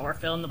information or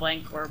fill in the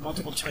blank or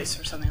multiple choice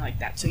or something like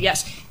that. So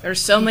yes, there are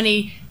so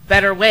many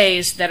better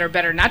ways that are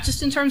better, not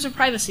just in terms of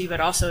privacy, but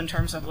also in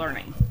terms of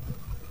learning.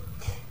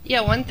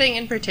 Yeah, one thing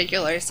in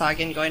particular, so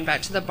again, going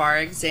back to the bar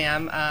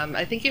exam,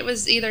 I think it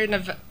was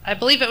I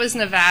believe it was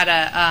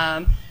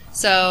Nevada.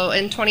 So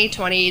in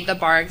 2020, the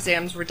bar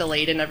exams were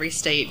delayed in every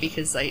state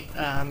because, it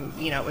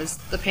was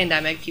the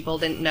pandemic. People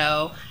didn't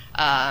know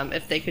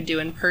if they could do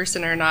in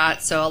person or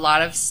not. So a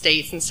lot of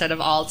states, instead of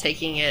all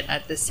taking it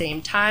at the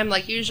same time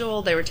like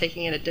usual, they were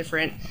taking it at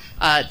different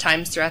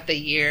times throughout the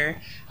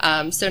year.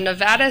 So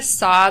Nevada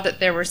saw that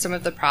there were some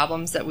of the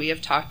problems that we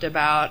have talked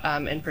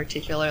about, in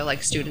particular,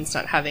 like students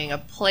not having a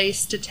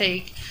place to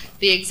take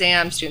the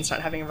exam, students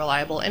not having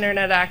reliable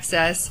internet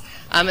access,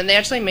 and they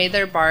actually made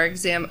their bar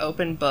exam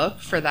open book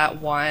for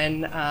that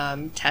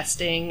one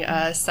testing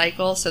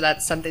cycle. So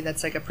that's something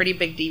that's like a pretty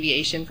big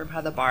deviation from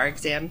how the bar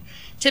exam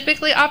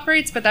typically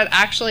operates, but that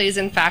actually is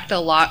in fact a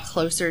lot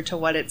closer to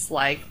what it's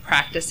like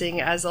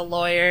practicing as a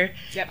lawyer.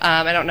 Yep.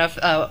 I don't know if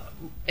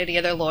any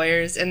other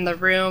lawyers in the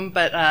room,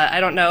 but I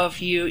don't know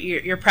if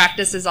your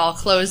practice is all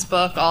closed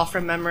book, all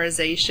from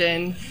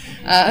memorization.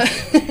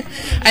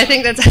 I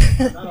think that's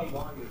Not as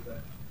long as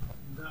that.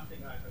 Nothing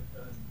I have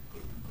done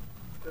in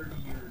 30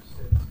 years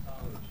since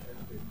college has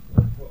been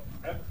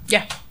ever.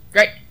 Yeah,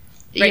 great.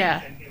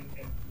 yeah. And to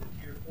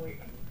your point,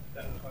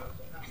 that was why I was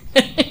like,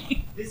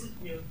 This is,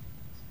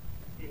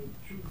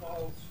 true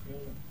false,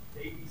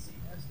 ABC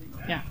testing.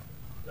 That Yeah.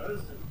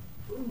 doesn't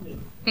prove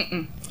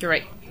it. You're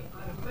right.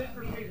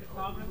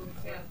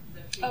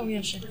 Oh,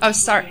 yeah, sure. Oh,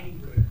 sorry.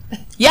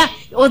 Yeah,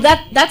 well,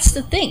 that's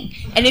the thing.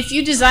 And if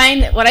you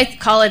design what I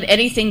call an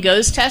anything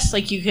goes test,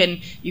 like you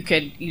can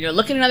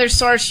look at another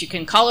source, you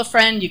can call a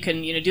friend, you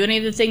can do any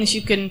of the things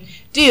you can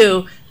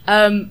do.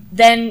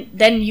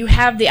 Then you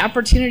have the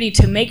opportunity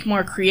to make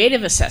more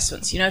creative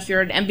assessments. If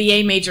you're an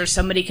MBA major,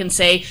 somebody can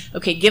say,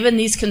 okay, given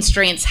these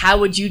constraints, how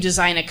would you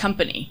design a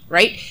company,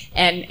 right?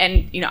 And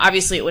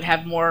obviously it would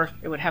have more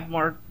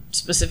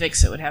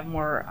specifics, it would have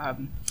more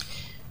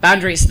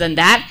boundaries than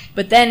that,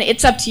 but then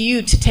it's up to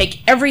you to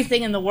take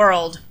everything in the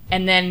world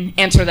and then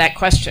answer that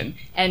question.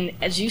 And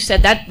as you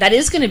said, that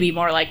is going to be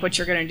more like what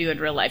you're going to do in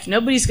real life.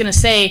 Nobody's going to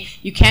say,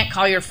 you can't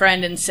call your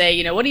friend and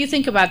say, what do you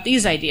think about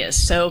these ideas?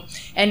 So,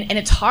 and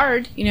it's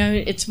hard,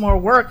 it's more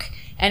work,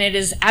 and it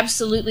is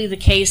absolutely the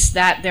case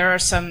that there are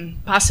some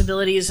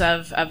possibilities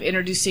of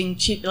introducing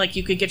cheap, like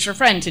you could get your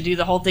friend to do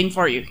the whole thing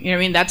for you.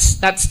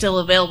 That's still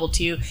available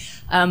to you.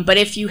 But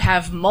if you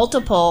have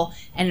multiple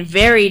and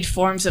varied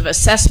forms of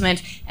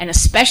assessment, and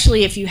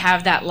especially if you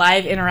have that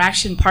live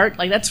interaction part,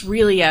 like that's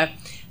really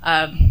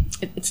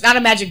it's not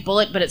a magic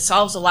bullet, but it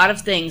solves a lot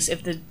of things.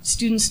 If the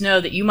students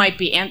know that you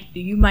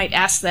might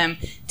ask them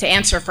to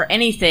answer for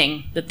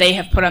anything that they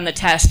have put on the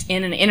test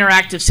in an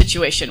interactive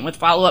situation with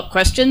follow-up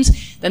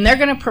questions, then they're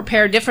going to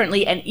prepare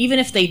differently. And even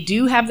if they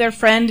do have their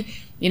friend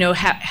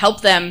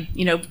help them,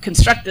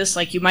 construct this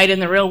like you might in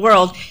the real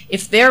world,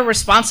 if they're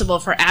responsible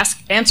for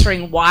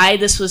answering why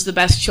this was the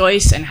best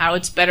choice and how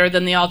it's better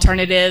than the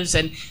alternatives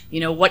and,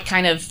 what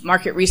kind of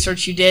market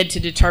research you did to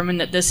determine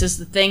that this is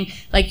the thing,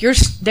 like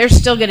they're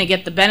still going to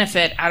get the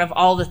benefit out of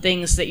all the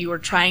things that you were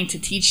trying to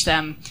teach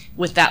them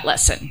with that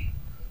lesson.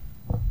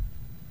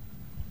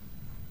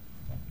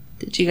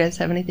 Did you guys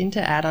have anything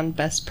to add on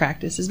best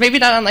practices? Maybe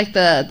not on like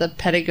the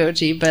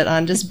pedagogy, but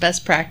on just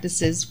best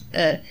practices,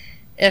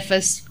 if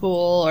a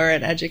school or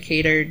an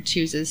educator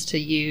chooses to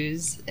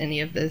use any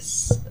of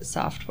this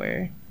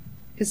software.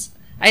 Because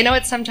I know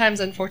it's sometimes,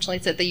 unfortunately,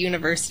 it's at the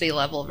university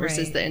level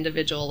versus Right. the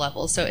individual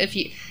level. So if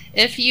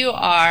you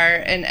are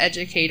an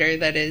educator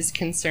that is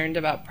concerned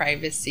about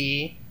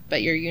privacy,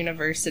 but your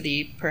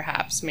university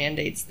perhaps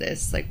mandates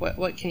this, like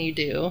what can you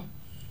do?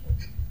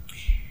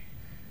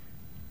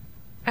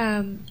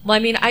 Well, I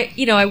mean, I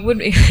would.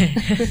 I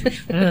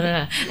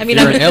mean, If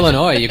you're in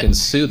Illinois, you can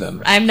sue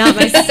them. I'm not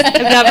my.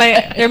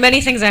 There are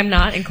many things I'm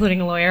not, including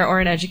a lawyer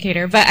or an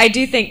educator. But I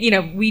do think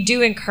we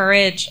do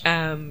encourage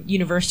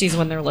universities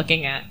when they're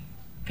looking at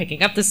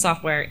picking up this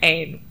software.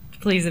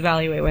 Please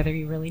evaluate whether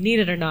you really need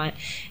it or not,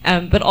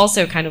 but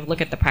also kind of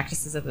look at the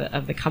practices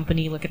of the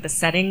company. Look at the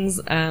settings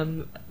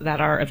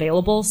that are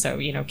available. So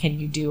can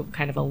you do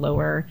kind of a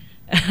lower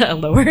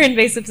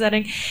invasive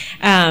setting?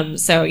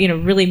 So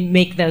really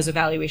make those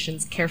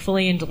evaluations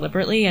carefully and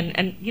deliberately,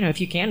 and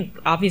if you can,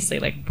 obviously,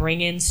 like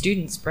bring in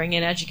students, bring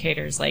in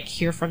educators, like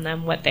hear from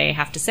them what they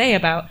have to say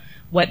about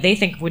what they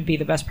think would be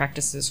the best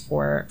practices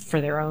for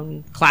their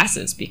own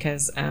classes,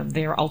 because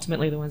they are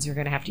ultimately the ones who are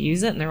going to have to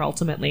use it, and they're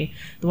ultimately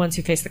the ones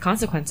who face the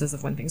consequences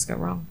of when things go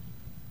wrong.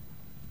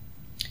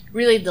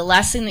 Really, the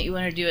last thing that you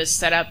want to do is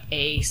set up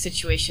a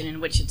situation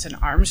in which it's an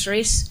arms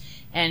race.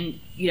 And,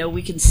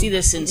 we can see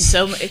this in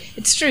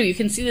it's true, you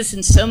can see this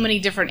in so many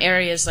different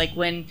areas, like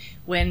when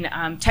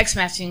text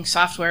matching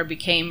software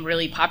became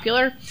really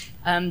popular,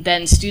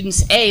 then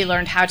students, A,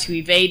 learned how to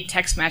evade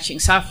text matching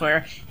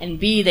software, and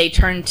B, they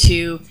turned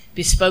to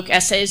bespoke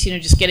essays,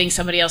 just getting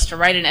somebody else to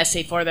write an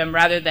essay for them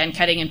rather than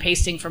cutting and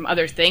pasting from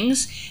other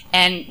things.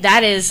 And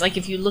that is, like,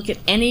 if you look at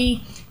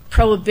any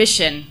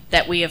prohibition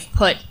that we have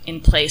put in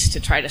place to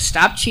try to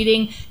stop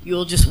cheating,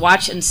 you'll just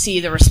watch and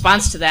see the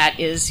response to that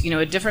is,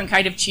 a different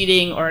kind of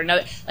cheating or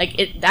another,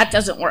 that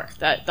doesn't work.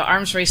 The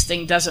arms race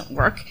thing doesn't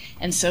work.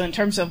 And so in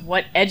terms of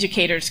what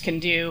educators can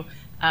do,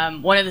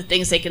 one of the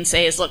things they can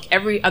say is, look,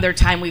 every other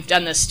time we've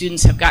done this,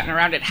 students have gotten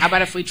around it. How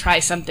about if we try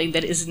something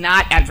that is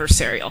not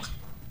adversarial?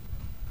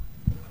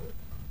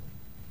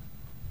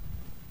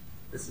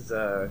 This is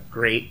a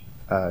great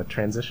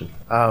transition.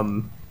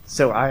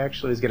 So I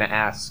actually was going to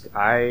ask,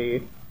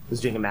 I was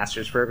doing a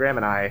master's program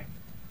and I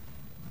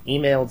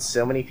emailed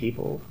so many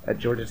people at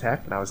Georgia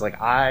Tech, and I was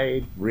like,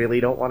 I really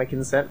don't want to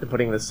consent to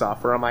putting this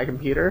software on my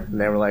computer.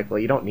 And they were like, well,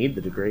 you don't need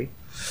the degree.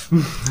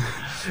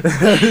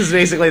 This is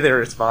basically their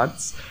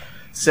response.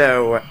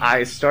 So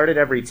I started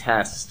every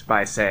test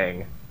by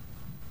saying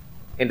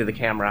into the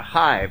camera,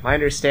 hi, my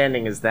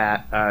understanding is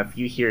that if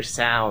you hear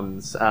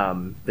sounds,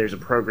 there's a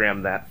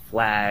program that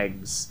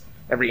flags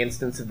every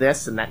instance of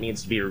this, and that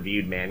needs to be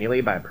reviewed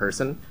manually by a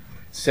person.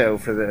 So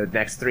for the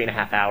next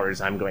 3.5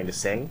 hours, I'm going to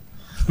sing.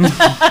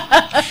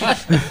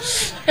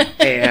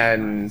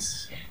 And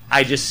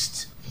I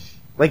just,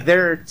 like,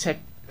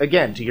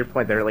 again, to your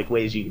point, there are, like,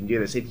 ways you can do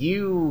this. If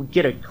you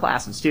get a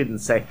class of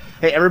students, say,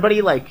 hey,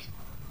 everybody, like,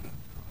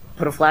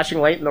 put a flashing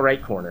light in the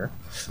right corner,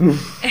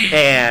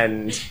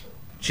 and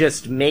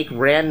just make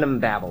random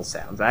babble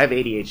sounds. I have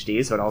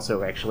ADHD, so it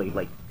also actually,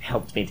 like,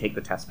 helped me take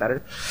the test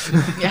better.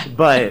 Yeah.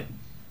 But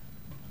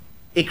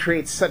it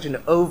creates such an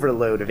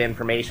overload of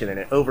information and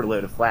an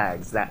overload of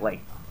flags that, like,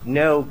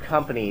 no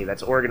company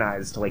that's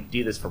organized to, like,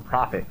 do this for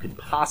profit could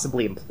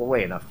possibly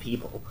employ enough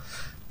people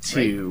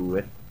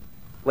to,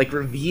 like,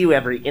 review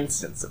every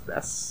instance of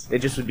this. It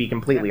just would be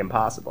completely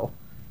impossible.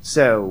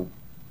 So,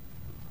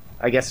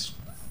 I guess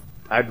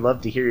I'd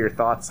love to hear your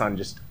thoughts on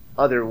just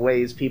other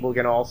ways people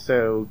can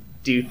also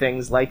do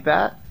things like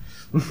that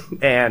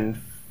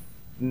and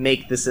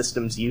make the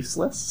systems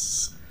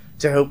useless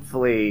to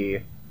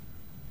hopefully,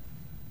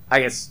 I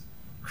guess,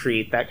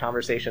 create that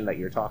conversation that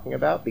you're talking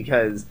about.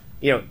 Because,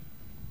 you know,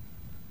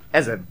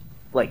 as a,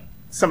 like,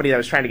 somebody that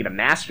was trying to get a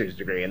master's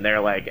degree and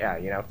they're like, yeah,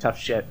 you know, tough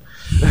shit.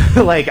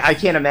 Like, I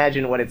can't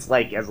imagine what it's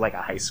like as, like,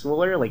 a high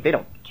schooler. Like, they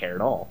don't care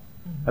at all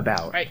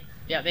about Right.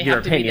 Yeah, they your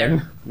have opinion. to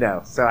be there.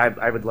 No. So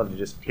I would love to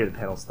just hear the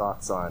panel's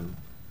thoughts on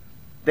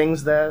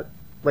things that,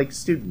 like,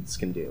 students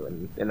can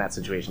do in that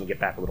situation to get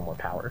back a little more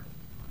power.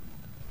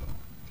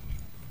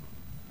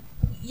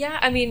 Yeah,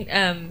 I mean,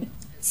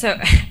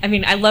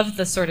 I love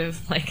the sort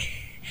of, like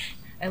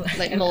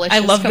malicious I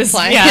love this.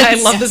 compliance. Yeah,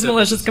 I love this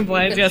malicious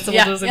compliance. Yeah, civil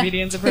Yeah.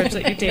 disobedience approach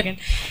that you've taken.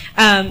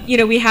 You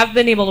know, we have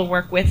been able to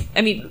work with.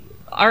 I mean,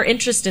 our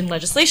interest in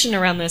legislation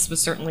around this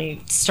was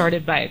certainly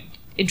started by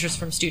interest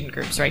from student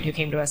groups, right? Who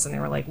came to us and they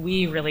were like,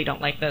 "We really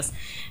don't like this."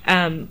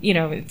 You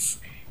know, it's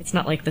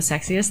not like the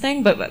sexiest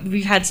thing, but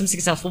we've had some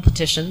successful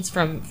petitions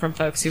from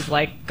folks who've,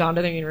 like, gone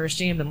to their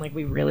university and been like,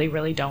 we really,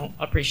 really don't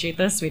appreciate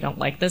this. We don't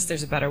like this.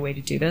 There's a better way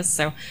to do this.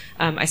 So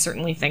I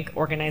certainly think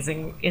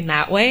organizing in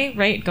that way,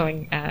 right,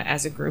 going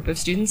as a group of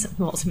students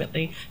who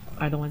ultimately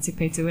are the ones who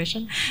pay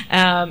tuition,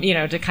 you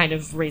know, to kind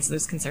of raise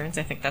those concerns.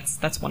 I think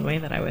that's one way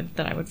that I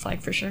would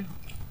flag for sure.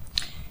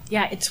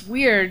 Yeah, it's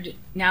weird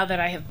now that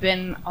I have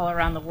been all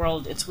around the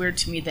world. It's weird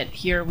to me that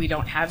here we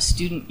don't have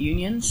student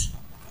unions.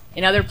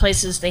 In other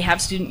places, they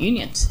have student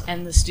unions,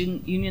 and the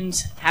student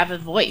unions have a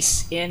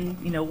voice in,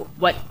 you know,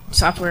 what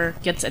software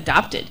gets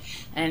adopted.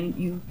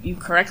 And you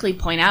correctly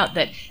point out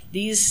that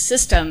these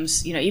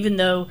systems, you know, even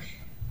though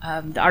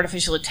the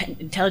artificial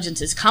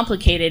intelligence is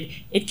complicated,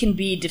 it can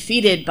be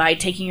defeated by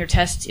taking your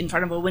test in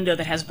front of a window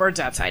that has birds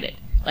outside it.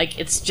 Like,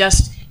 it's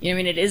just, you know, I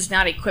mean, it is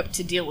not equipped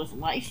to deal with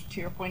life, to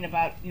your point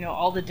about, you know,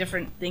 all the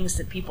different things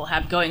that people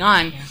have going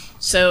on. Yeah.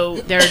 So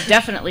there are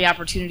definitely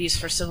opportunities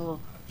for civil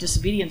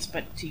disobedience,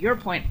 but to your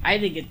point, I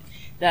think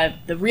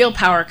the real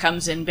power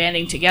comes in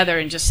banding together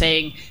and just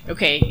saying,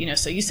 okay, you know,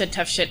 so you said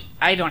tough shit,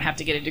 I don't have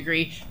to get a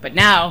degree, but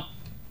now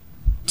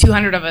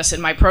 200 of us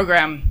in my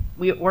program,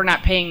 we're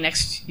not paying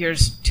next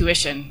year's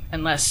tuition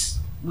unless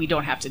we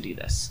don't have to do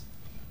this.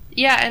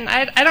 Yeah, and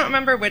I don't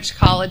remember which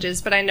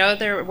colleges, but I know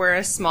there were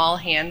a small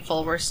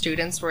handful where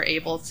students were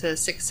able to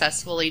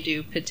successfully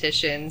do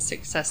petitions,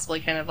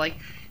 successfully kind of like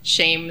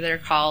shame their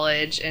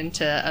college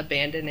into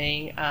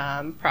abandoning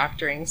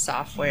proctoring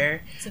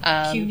software.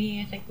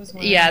 CUNY, I think, was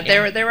one. Yeah,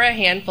 there were a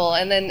handful.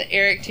 And then,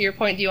 Eric, to your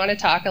point, do you want to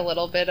talk a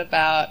little bit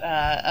about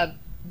a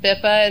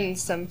BIPA and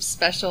some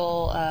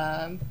special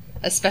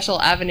a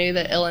special avenue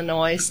that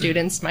Illinois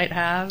students might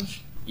have?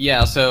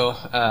 Yeah, so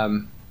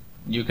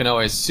you can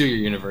always sue your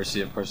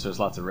university. Of course, there's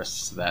lots of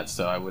risks to that,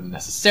 so I wouldn't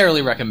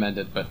necessarily recommend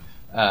it. But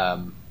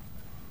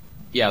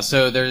yeah,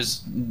 so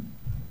there's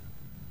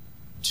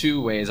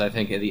two ways, I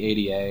think. The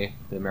ADA,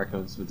 the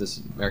American with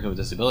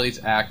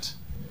Disabilities Act,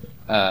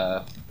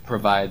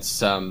 provides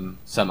some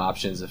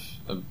options. If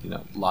you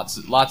know, lots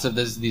of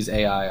these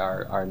AI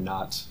are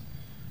not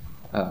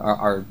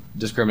are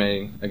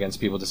discriminating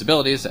against people with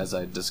disabilities, as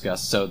I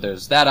discussed. So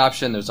there's that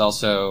option. There's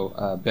also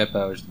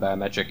BIPA, which is the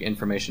Biometric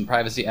Information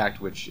Privacy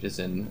Act, which is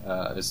in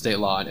a state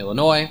law in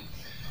Illinois,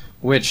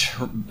 which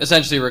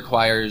essentially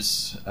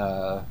requires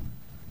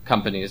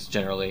companies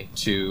generally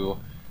to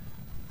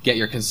get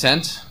your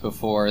consent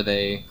before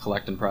they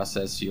collect and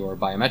process your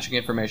biometric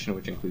information,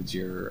 which includes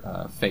your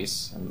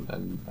face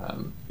and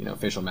you know,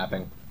 facial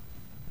mapping.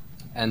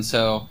 And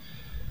so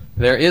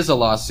there is a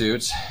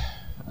lawsuit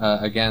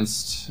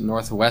against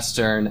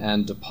Northwestern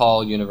and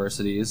DePaul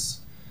universities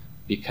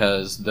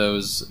because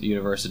those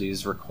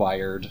universities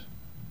required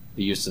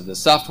the use of this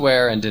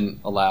software and didn't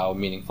allow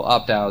meaningful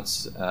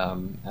opt-outs,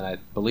 and I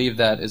believe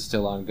that is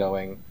still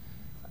ongoing.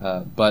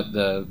 But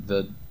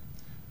the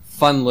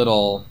fun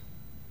little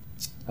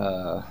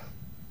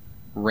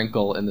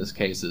wrinkle in this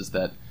case is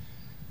that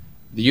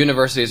the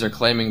universities are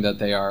claiming that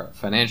they are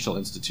financial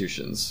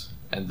institutions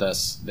and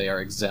thus they are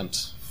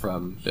exempt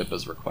from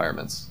BIPA's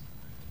requirements.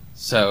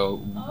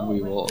 So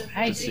we will.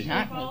 I did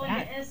not know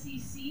that. The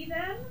SEC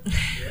then?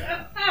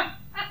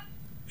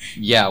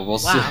 Yeah, we'll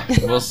see.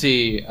 We'll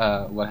see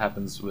what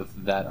happens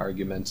with that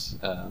argument.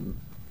 You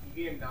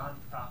be a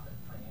non-profit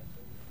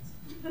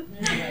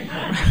financial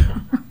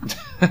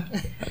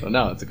I don't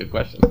know. It's a good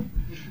question.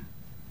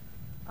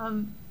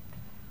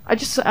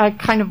 I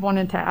kind of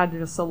wanted to add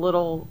just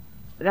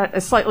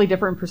a slightly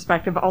different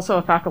perspective. Also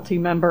a faculty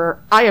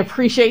member. I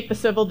appreciate the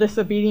civil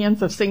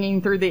disobedience of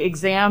singing through the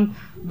exam,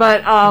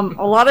 but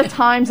a lot of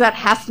times that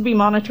has to be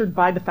monitored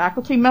by the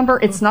faculty member.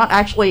 It's not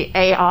actually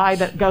AI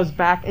that goes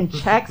back and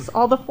checks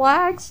all the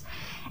flags.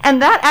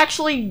 And that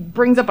actually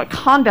brings up a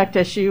conduct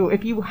issue.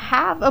 If you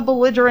have a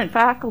belligerent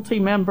faculty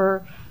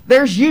member,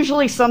 there's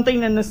usually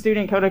something in the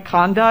student code of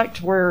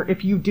conduct where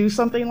if you do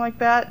something like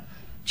that,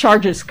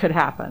 charges could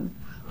happen.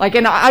 Like,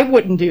 and I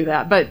wouldn't do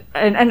that, but,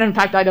 and in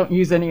fact, I don't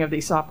use any of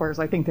these softwares.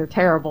 I think they're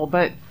terrible,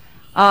 but,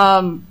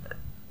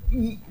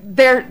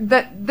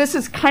 this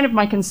is kind of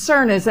my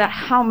concern, is that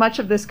how much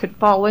of this could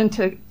fall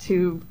into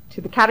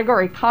the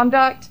category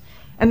conduct,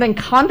 and then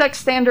conduct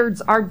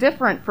standards are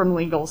different from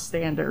legal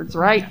standards,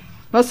 right?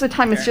 Most of the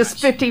time it's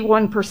just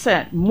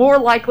 51%, more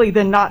likely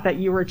than not that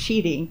you were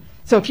cheating.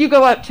 So if you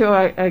go up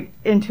to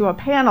into a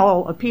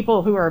panel of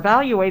people who are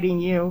evaluating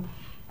you,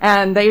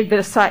 and they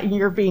decide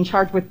you're being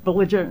charged with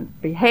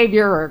belligerent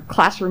behavior or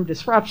classroom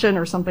disruption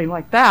or something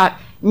like that,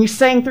 and you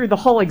sang through the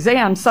whole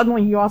exam,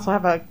 suddenly you also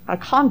have a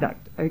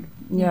conduct, you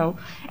know,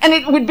 and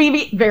it would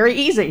be very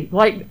easy.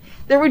 Like,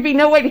 there would be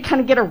no way to kind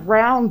of get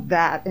around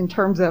that in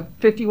terms of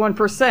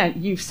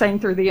 51%. You sang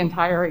through the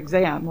entire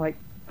exam. Like,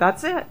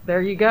 that's it.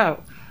 There you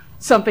go.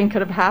 Something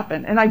could have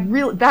happened.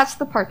 And that's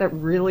the part that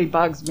really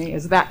bugs me,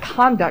 is that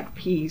conduct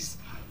piece.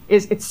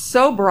 It's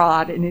so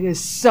broad, and it is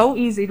so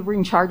easy to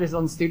bring charges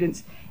on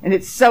students, and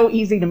it's so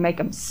easy to make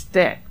them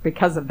stick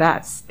because of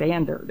that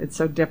standard. It's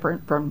so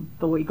different from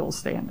the legal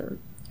standard.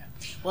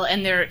 Well,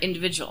 and they're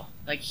individual.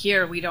 Like,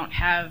 here we don't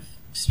have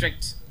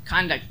strict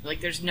conduct.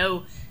 Like, there's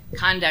no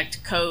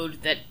conduct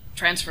code that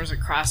transfers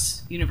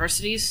across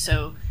universities.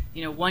 So,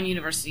 you know, one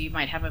university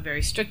might have a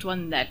very strict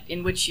one that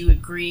in which you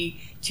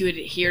agree to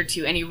adhere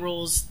to any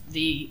rules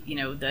the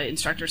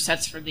instructor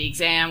sets for the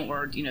exam,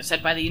 or, you know,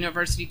 set by the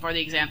university for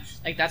the exam.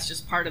 Like, that's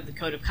just part of the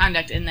code of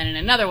conduct. And then in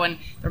another one,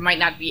 there might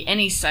not be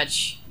any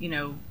such, you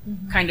know,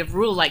 kind of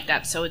rule like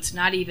that. So it's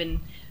not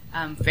even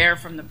fair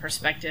from the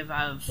perspective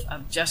of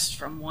just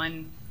from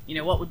one, you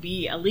know, what would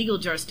be a legal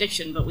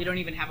jurisdiction, but we don't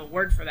even have a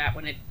word for that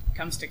when it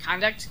comes to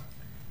conduct.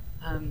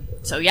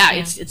 So yeah,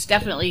 it's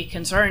definitely a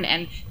concern,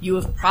 and you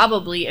have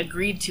probably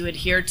agreed to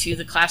adhere to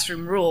the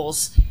classroom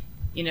rules,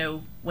 you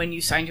know, when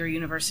you signed your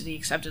university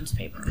acceptance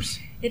papers.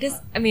 It is,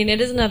 I mean, it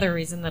is another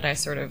reason that I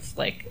sort of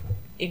like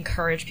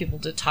encourage people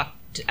to talk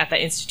at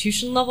the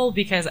institution level,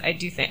 because I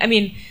do think, I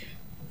mean,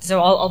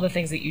 so all the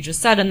things that you just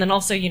said, and then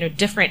also, you know,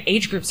 different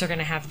age groups are going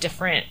to have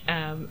different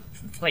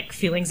like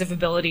feelings of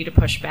ability to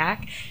push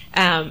back,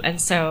 and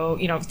so,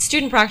 you know,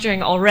 student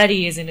proctoring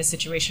already is in a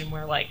situation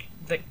where, like,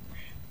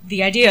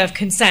 the idea of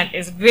consent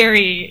is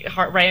very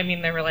hard, right? I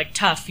mean, they were like,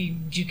 tough.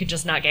 You could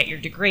just not get your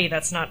degree.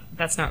 That's not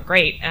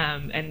great.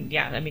 And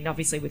yeah, I mean,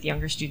 obviously with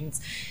younger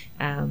students,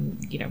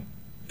 you know,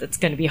 that's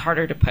going to be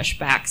harder to push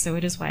back. So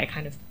it is why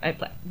I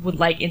would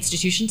like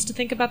institutions to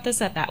think about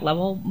this at that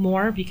level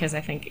more, because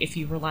I think if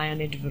you rely on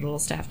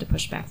individuals to have to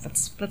push back,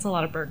 that's a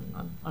lot of burden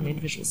on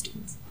individual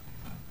students.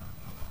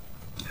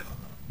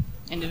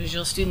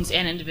 Individual students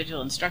and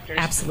individual instructors.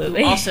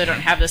 Absolutely. Who also don't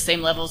have the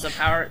same levels of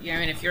power. You know,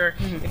 I mean,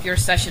 if you're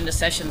session to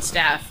session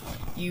staff,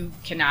 you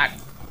cannot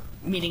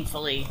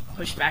meaningfully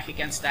push back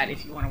against that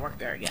if you want to work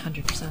there again.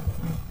 100%.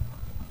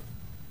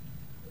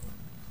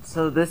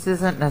 So this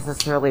isn't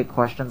necessarily a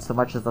question so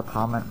much as a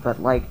comment, but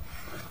like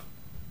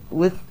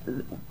with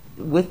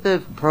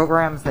the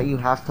programs that you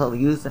have to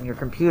use in your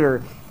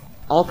computer,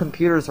 all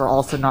computers are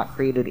also not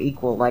created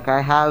equal. Like,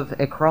 I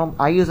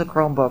use a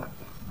Chromebook.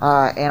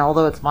 And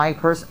although it's my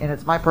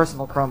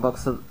personal Chromebook,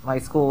 so my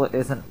school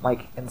isn't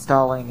like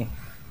installing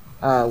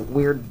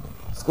weird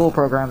school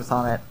programs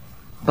on it,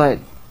 but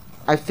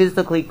I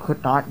physically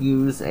could not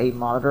use a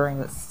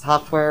monitoring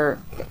software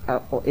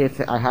if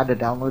I had to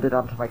download it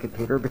onto my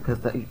computer, because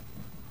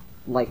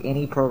like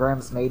any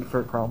programs made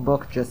for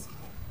Chromebook just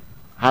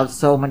have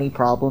so many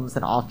problems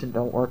and often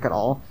don't work at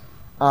all.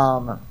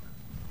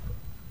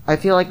 I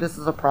feel like this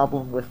is a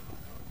problem with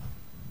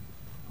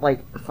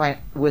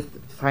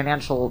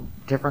financial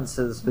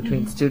differences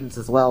between students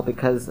as well,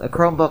 because a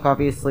Chromebook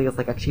obviously is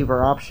like a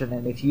cheaper option,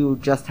 and if you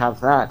just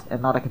have that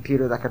and not a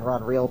computer that can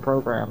run real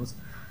programs,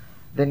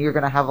 then you're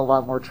going to have a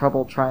lot more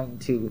trouble trying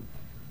to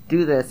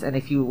do this. And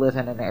if you live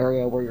in an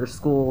area where your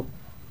school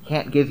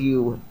can't give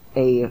you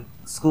a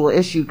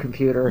school-issued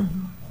computer,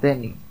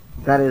 then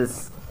that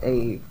is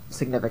a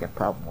significant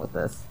problem with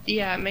this.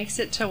 Yeah, it makes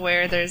it to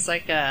where there's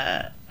like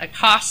a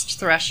cost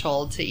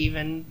threshold to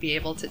even be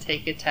able to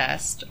take a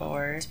test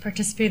or to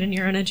participate in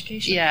your own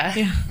education.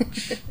 Yeah.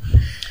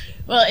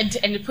 Well, and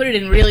to put it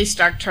in really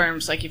stark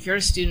terms, like, if you're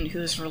a student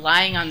who's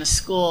relying on the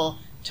school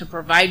to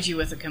provide you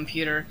with a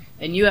computer,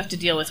 then you have to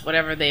deal with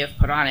whatever they have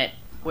put on it.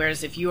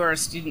 Whereas if you are a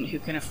student who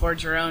can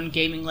afford your own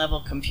gaming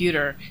level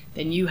computer,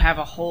 then you have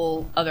a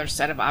whole other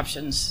set of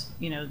options,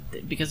 you know,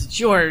 because it's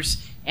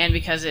yours and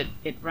because it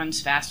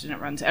runs fast and it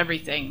runs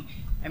everything.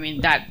 I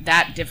mean,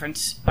 that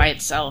difference by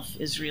itself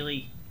is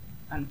really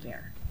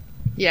unfair.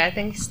 Yeah, I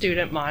think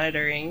student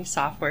monitoring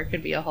software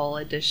could be a whole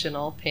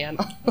additional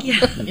panel.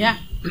 Yeah.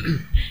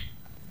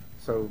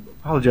 So,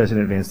 apologize in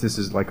advance. This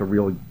is like a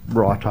real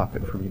raw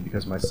topic for me,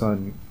 because my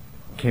son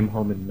came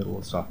home in the middle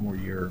of sophomore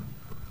year.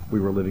 We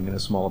were living in a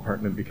small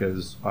apartment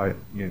because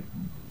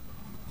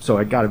so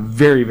I got a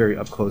very, very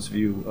up close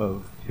view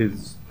of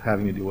his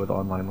having to deal with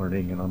online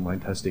learning and online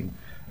testing.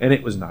 and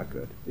it was not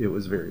good. It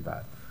was very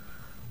bad.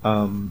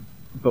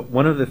 But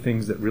one of the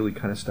things that really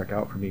kind of stuck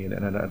out for me,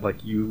 and I'd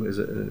like you as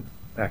a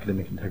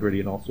academic integrity,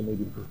 and also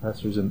maybe the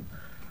professors, and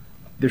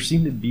there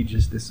seemed to be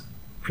just this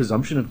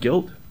presumption of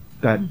guilt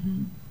that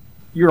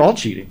you're all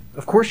cheating.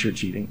 Of course you're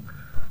cheating.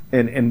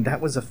 And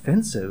that was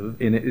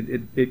offensive, and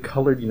it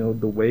colored,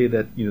 the way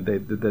that,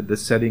 the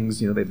settings,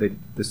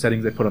 the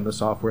settings they put on the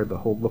software, the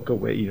whole look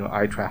away,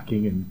 eye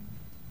tracking, and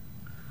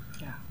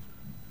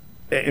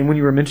and when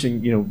you were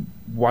mentioning,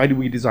 why do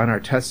we design our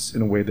tests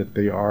in a way that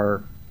they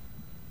are,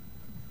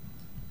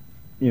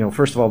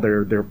 first of all,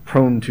 they're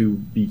prone to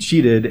be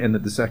cheated, and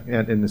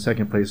that in the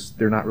second place,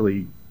 they're not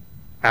really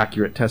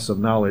accurate tests of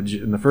knowledge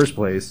in the first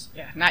place.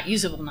 Yeah, not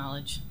usable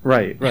knowledge.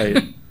 Right.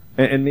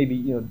 and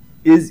maybe,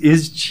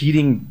 is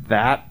cheating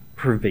that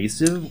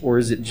pervasive, or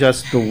is it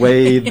just the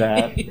way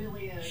that...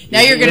 Now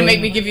you're going to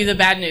make me give you the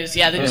bad news.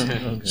 Yeah,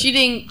 okay.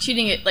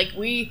 Cheating it, like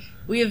we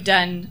have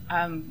done,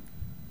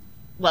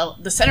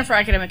 the Center for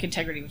Academic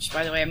Integrity, which,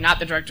 by the way, I'm not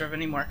the director of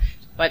anymore,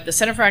 but the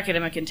Center for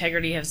Academic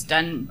Integrity has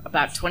done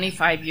about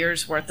 25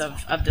 years worth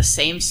of the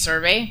same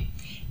survey,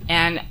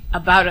 and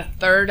about a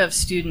third of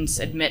students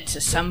admit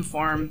to some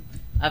form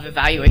of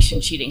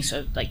evaluation cheating,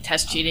 so like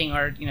test cheating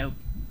or,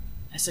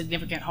 a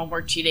significant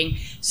homework cheating.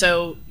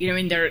 So,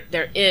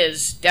 there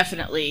is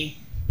definitely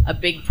a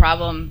big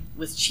problem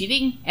with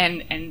cheating,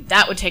 and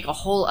that would take a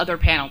whole other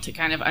panel to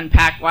kind of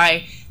unpack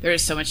why there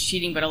is so much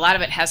cheating, but a lot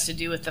of it has to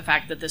do with the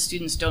fact that the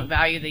students don't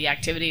value the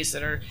activities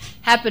that are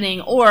happening,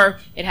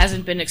 or it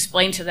hasn't been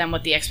explained to them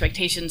what the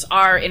expectations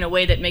are in a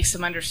way that makes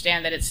them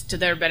understand that it's to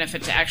their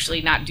benefit to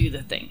actually not do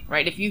the thing,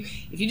 right? If you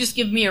just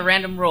give me a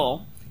random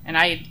role, and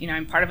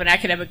I'm part of an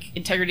academic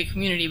integrity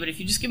community, but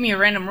if you just give me a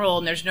random rule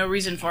and there's no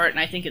reason for it and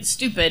I think it's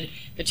stupid,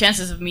 the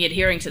chances of me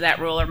adhering to that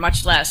rule are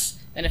much less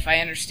than if I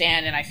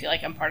understand and I feel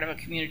like I'm part of a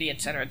community,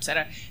 et cetera, et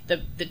cetera.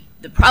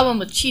 The problem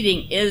with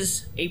cheating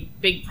is a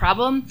big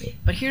problem,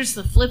 but here's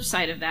the flip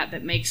side of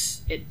that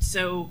makes it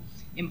so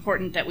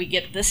important that we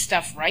get this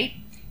stuff right,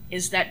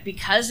 is that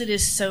because it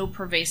is so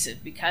pervasive,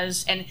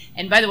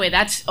 and by the way,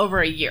 that's over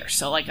a year.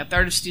 So like a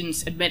third of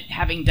students admit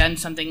having done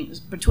something,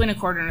 between a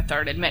quarter and a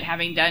third admit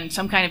having done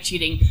some kind of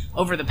cheating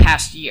over the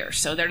past year.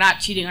 So they're not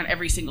cheating on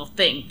every single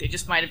thing. They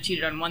just might have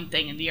cheated on one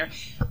thing in the year.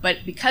 But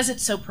because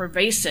it's so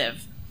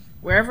pervasive,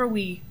 wherever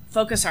we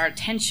focus our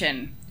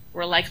attention,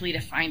 we're likely to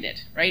find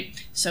it,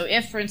 right? So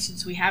if, for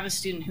instance, we have a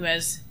student who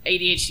has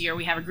ADHD, or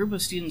we have a group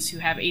of students who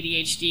have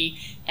ADHD,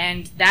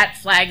 and that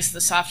flags the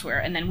software,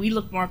 and then we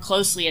look more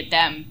closely at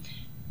them,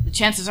 the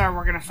chances are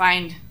we're going to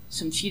find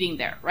some cheating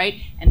there,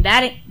 right? And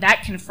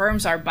that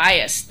confirms our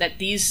bias that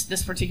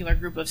this particular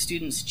group of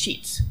students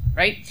cheats,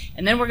 right?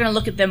 And then we're going to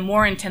look at them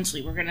more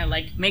intensely. We're going to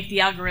make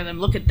the algorithm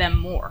look at them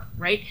more,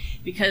 right?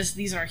 Because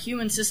these are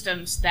human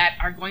systems that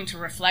are going to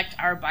reflect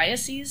our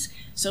biases.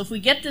 So if we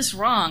get this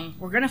wrong,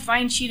 we're going to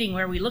find cheating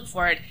where we look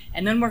for it,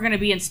 and then we're going to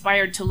be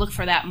inspired to look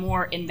for that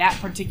more in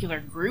that particular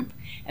group.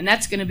 And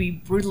that's going to be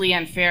brutally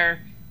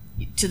unfair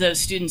to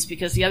those students,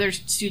 because the other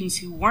students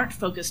who weren't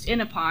focused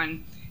in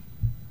upon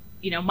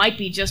might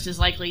be just as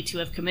likely to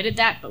have committed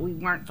that, but we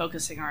weren't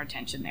focusing our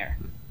attention there.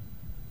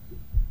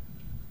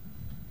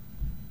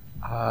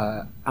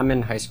 I'm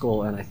in high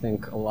school, and I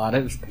think a lot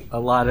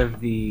of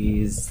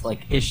these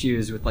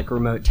issues with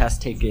remote test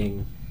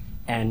taking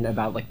and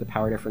about the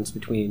power difference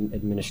between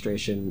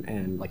administration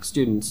and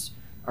students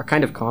are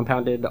kind of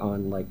compounded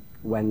on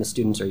when the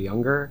students are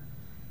younger,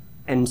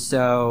 and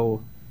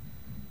so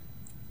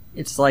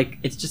it's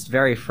just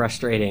very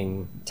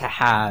frustrating to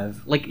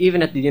have,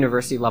 even at the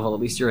university level, at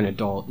least you're an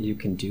adult, you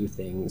can do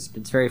things.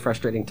 It's very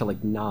frustrating to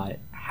not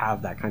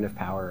have that kind of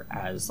power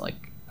as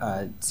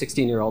a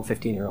 16-year-old,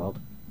 15-year-old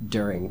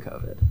during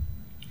COVID.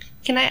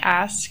 Can I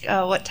ask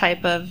what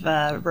type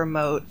of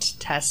remote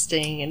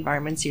testing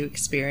environments you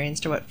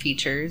experienced, or what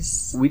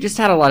features? We just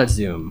had a lot of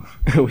Zoom.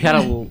 We had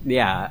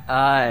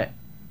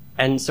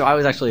and so I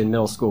was actually in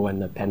middle school when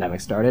the pandemic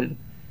started,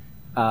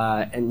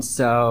 and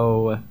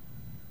so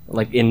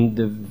in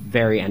the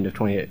very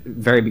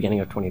beginning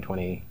of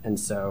 2020. And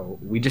so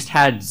we just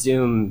had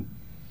Zoom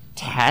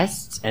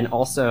tests. And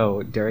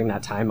also during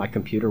that time, my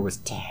computer was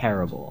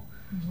terrible.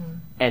 Mm-hmm.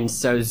 And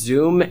so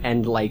Zoom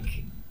and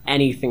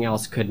anything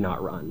else could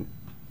not run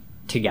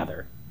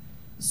together.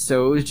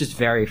 So it was just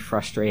very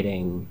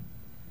frustrating,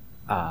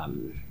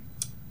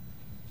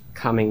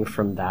 coming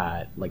from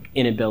that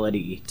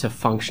inability to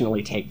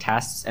functionally take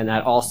tests, and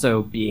that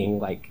also being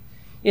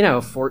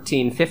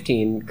 14,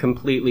 15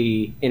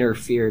 completely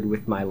interfered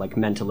with my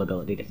mental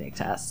ability to take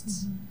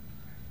tests.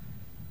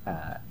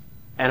 Mm-hmm.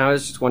 And I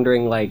was just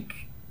wondering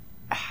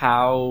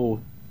how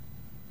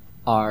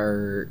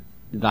are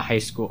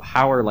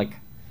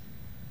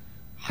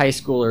high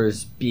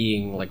schoolers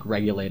being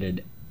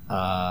regulated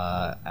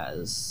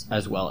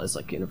as well as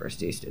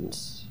university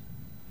students?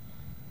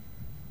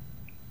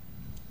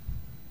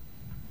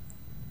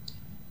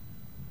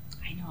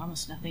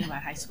 almost nothing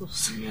about high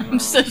schools. I'm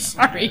so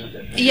sorry.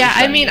 Yeah,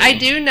 I mean, I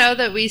do know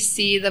that we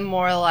see the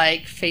more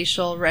like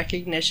facial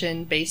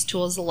recognition based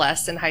tools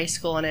less in high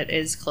school, and it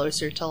is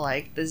closer to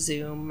like the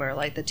Zoom or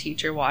like the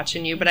teacher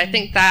watching you. But I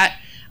think that,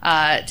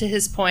 to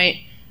his point,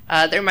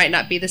 there might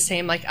not be the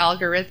same like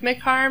algorithmic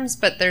harms,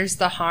 but there's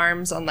the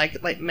harms on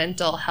like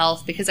mental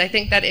health, because I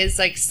think that is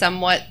like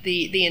somewhat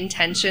the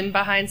intention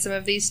behind some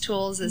of these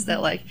tools is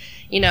that like,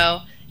 you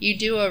know, you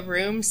do a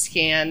room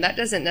scan, that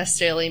doesn't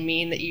necessarily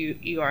mean that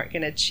you aren't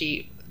going to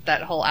cheat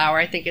that whole hour.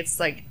 I think it's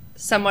like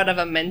somewhat of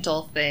a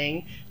mental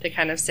thing to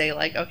kind of say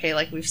like, okay,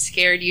 like we've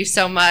scared you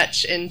so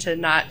much into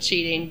not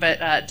cheating,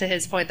 but to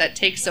his point, that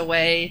takes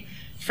away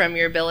from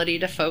your ability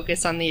to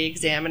focus on the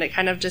exam, and it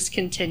kind of just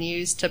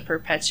continues to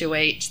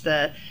perpetuate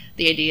the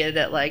idea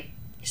that like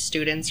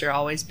students are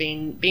always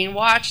being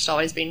watched,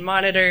 always being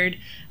monitored.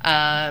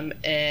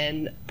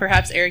 And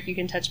perhaps Eric, you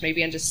can touch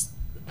maybe on just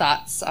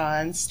thoughts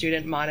on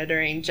student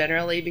monitoring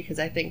generally, because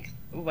I think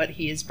what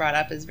he has brought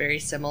up is very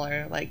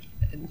similar, like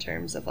in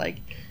terms of like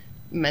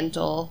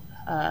mental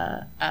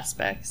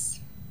aspects.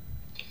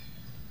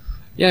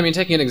 Yeah, I mean,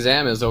 taking an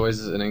exam is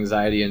always an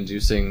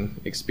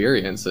anxiety-inducing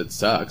experience. It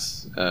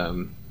sucks.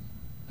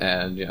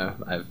 And, you know,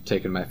 I've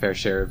taken my fair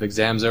share of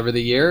exams over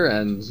the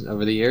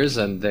years,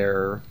 and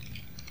they're...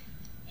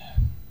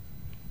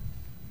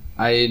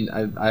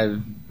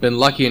 I've been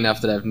lucky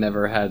enough that I've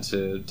never had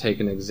to take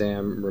an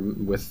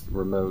exam with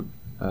remote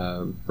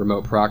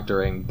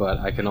proctoring, but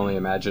I can only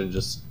imagine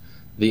just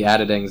the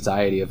added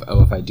anxiety of,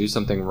 oh, if I do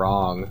something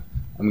wrong,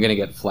 I'm going to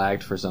get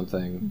flagged for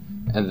something,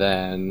 and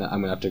then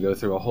I'm going to have to go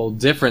through a whole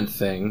different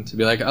thing to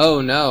be like, oh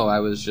no, I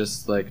was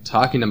just like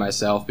talking to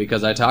myself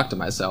because I talked to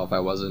myself. I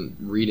wasn't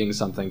reading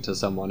something to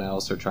someone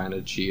else or trying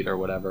to cheat or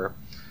whatever.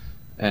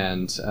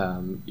 And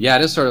yeah,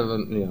 it is sort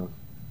of, you know,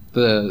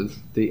 the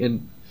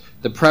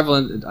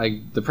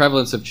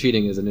prevalence of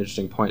cheating is an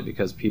interesting point,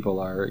 because people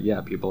are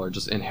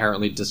just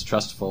inherently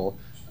distrustful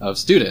of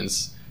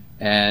students,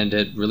 and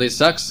it really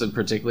sucks, and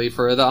particularly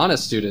for the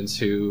honest students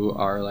who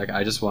are like,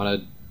 I just want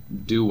to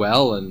do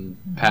well and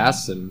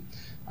pass, and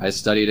I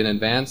studied in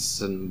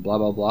advance and blah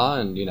blah blah,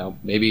 and you know,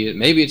 maybe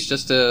it's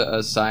just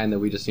a sign that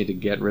we just need to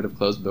get rid of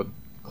closed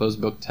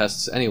book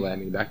tests anyway. I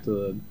mean, back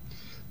to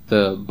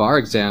the bar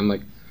exam,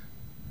 like,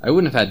 I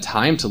wouldn't have had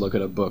time to look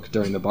at a book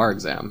during the bar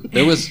exam.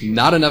 There was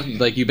not enough,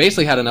 like, you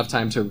basically had enough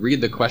time to read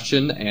the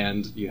question,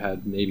 and you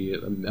had maybe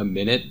a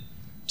minute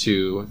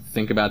to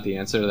think about the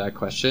answer to that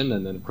question,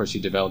 and then of course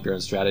you develop your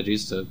own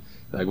strategies to,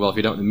 like, well, if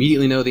you don't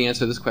immediately know the answer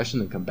to this question,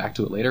 then come back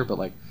to it later. But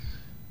like,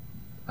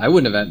 I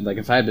wouldn't have had, like,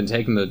 if I had been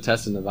taking the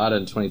test in Nevada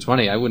in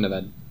 2020, I wouldn't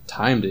have had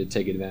time to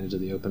take advantage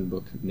of the open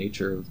book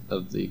nature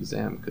of the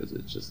exam, because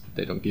it's just,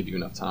 they don't give you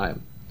enough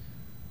time.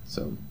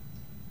 So,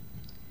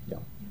 yeah.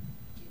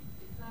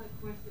 It's not a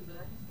question, but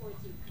I just want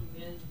to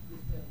commend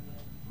this young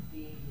man for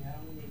being, I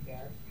don't want to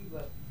embarrass you,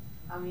 but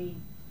I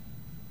mean,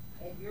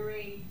 at your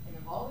age, and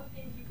of all the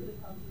things you could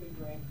have come to in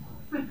grad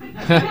time,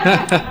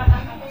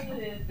 I really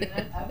think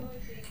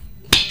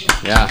you deserve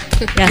it. Yeah.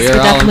 Yes, we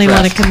definitely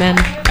want to commend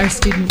our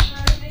student.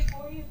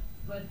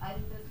 But I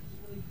think that's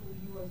really cool.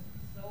 You are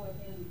so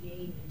ahead of the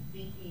game in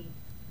thinking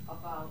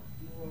about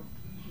your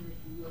future,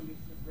 your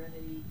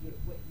serenity,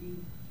 what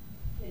you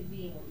can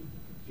be and what you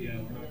can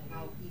contribute, and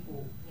how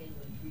people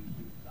handle and treat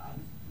you. So I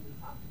was really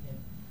confident.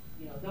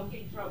 You know, don't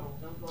get in trouble.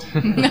 Don't go.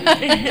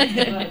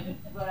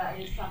 but I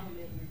just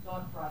compliment your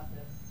thought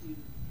process to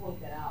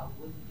point that out.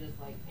 It wasn't just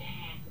like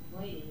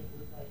complaining. It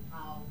was like,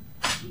 how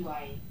do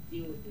I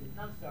deal with this?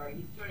 I'm sorry,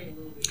 he's turning a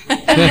little bit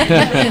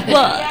red.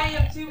 Well, I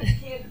am too.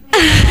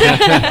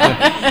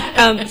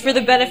 For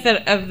the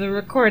benefit of the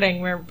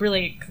recording, we're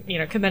really, you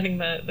know, commending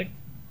the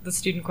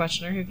student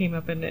questioner who came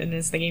up and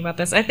is thinking about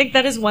this. I think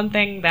that is one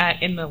thing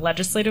that in the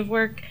legislative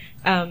work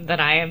that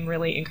I am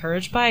really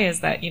encouraged by, is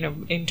that, you know,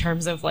 in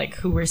terms of like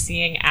who we're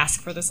seeing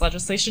ask for this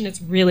legislation,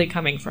 it's really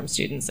coming from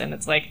students, and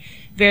it's like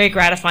very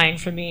gratifying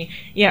for me.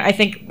 Yeah, I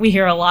think we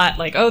hear a lot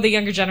like, oh, the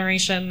younger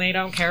generation, they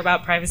don't care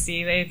about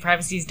privacy,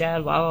 privacy's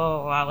dead, blah blah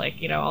blah, blah, like,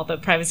 you know, all the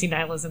privacy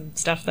nihilism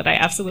stuff that I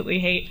absolutely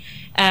hate.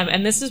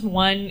 And this is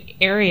one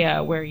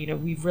area where, you know,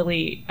 we've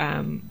really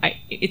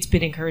it's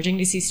been encouraging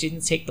to see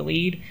students take the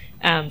lead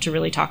to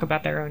really talk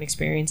about their own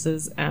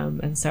experiences.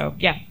 And so,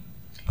 yeah,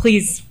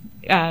 please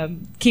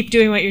keep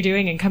doing what you're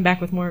doing and come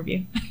back with more of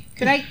you.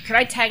 Could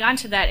I tag on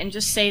to that and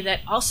just say that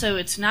also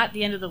it's not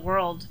the end of the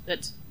world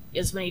that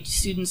as many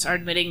students are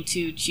admitting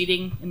to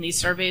cheating in these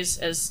surveys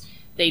as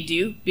they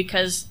do,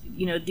 because,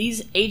 you know,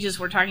 these ages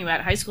we're talking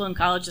about, high school and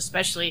college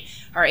especially,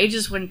 are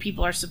ages when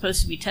people are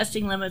supposed to be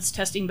testing limits,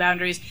 testing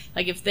boundaries.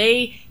 Like, if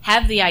they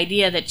have the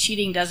idea that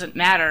cheating doesn't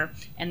matter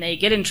and they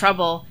get in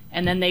trouble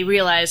and then they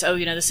realize, oh,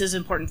 you know, this is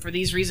important for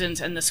these reasons,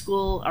 and the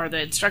school or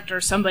the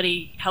instructor,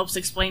 somebody helps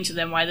explain to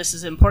them why this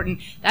is important,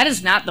 that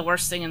is not the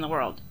worst thing in the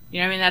world. You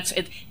know what I mean? That's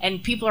it.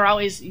 And people are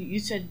always, you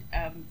said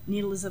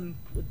nihilism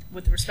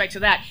with respect to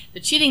that.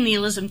 The cheating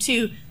nihilism,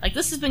 too, like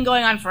this has been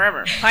going on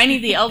forever. Pliny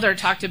the Elder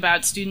talked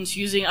about students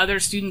using other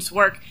students'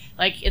 work.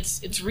 Like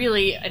it's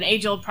really an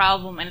age-old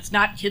problem, and it's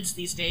not kids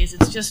these days.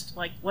 It's just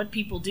like what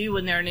people do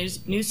when they're in a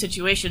new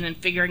situation and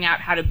figuring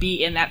out how to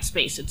be in that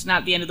space. It's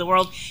not the end of the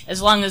world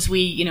as long as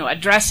we,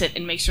 address it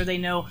and make sure they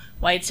know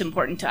why it's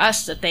important to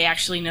us, that they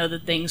actually know the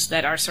things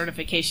that our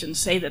certifications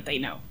say that they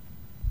know.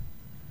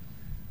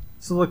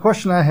 So the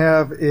question I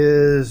have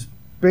is,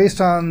 based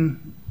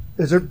on,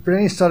 has there been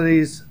any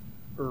studies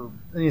or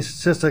any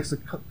statistics that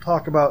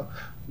talk about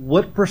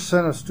what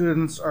percent of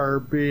students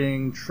are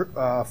being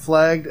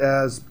flagged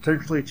as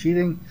potentially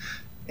cheating,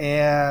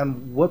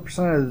 and what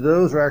percent of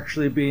those are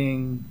actually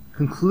being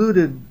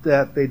concluded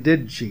that they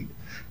did cheat?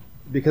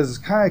 Because it's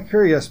kind of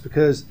curious,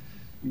 because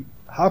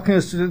how can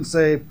a student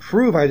say,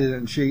 prove I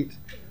didn't cheat,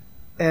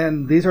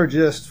 and these are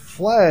just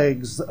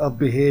flags of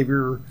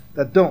behavior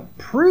that don't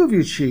prove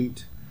you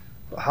cheat?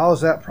 How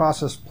is that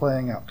process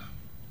playing out?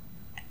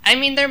 I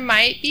mean, there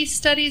might be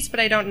studies, but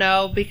I don't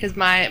know, because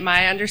my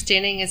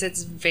understanding is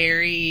it's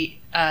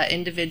very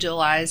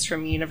individualized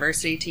from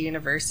university to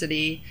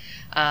university.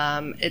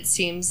 It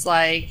seems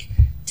like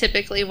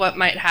typically what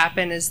might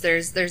happen is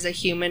there's a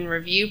human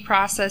review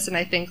process, and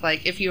I think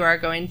like if you are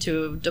going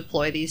to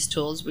deploy these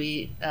tools,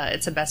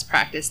 it's a best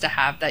practice to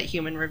have that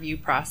human review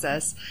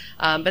process.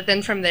 But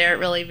then from there, it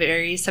really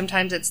varies.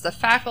 Sometimes it's the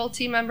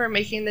faculty member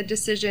making the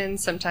decision.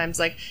 Sometimes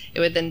like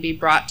it would then be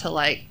brought to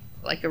like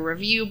a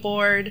review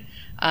board.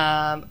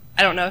 I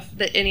don't know if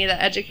any of the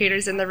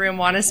educators in the room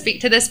want to speak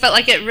to this, but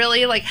like it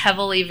really like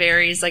heavily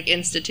varies like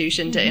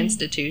institution to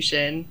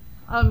institution.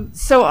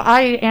 So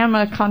I am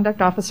a conduct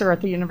officer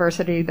at the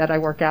university that I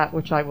work at,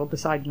 which I will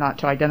decide not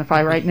to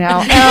identify right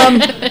now.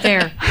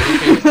 Fair.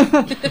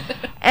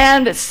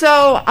 And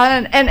so,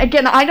 and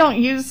again, I don't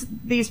use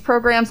these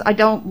programs. I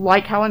don't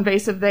like how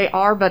invasive they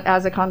are, but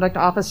as a conduct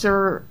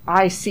officer,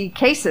 I see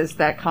cases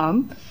that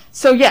come.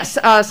 So yes,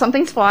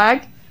 something's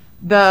flagged.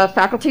 The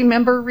faculty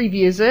member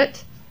reviews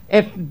it.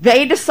 If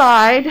they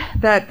decide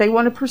that they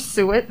want to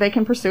pursue it, they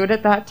can pursue it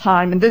at that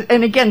time.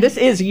 And again, this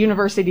is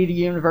university to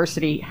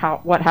university,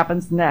 what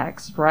happens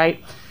next,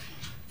 right?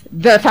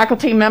 The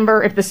faculty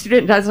member, if the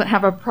student doesn't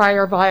have a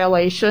prior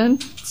violation,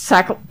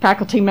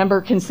 faculty member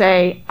can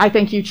say, I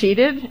think you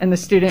cheated. And the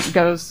student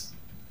goes,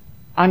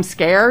 I'm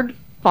scared.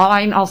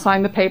 Fine, I'll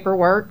sign the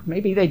paperwork.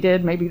 Maybe they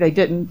did, maybe they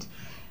didn't.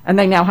 And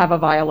they now have a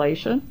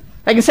violation.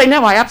 They can say,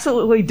 no, I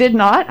absolutely did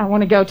not. I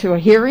want to go to a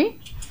hearing.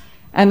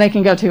 And they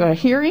can go to a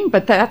hearing,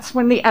 but that's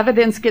when the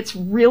evidence gets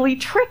really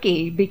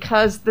tricky,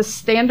 because the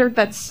standard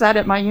that's set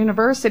at my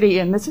university,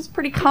 and this is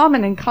pretty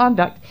common in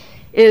conduct,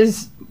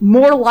 is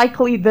more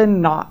likely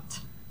than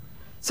not.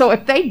 So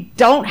if they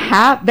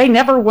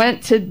never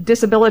went to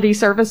disability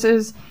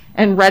services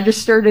and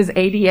registered as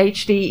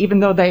ADHD, even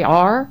though they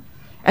are,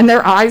 and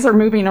their eyes are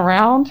moving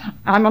around,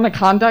 I'm on a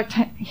conduct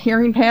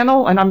hearing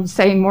panel and I'm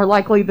saying more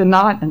likely than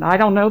not, and I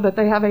don't know that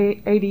they have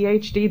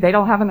ADHD, they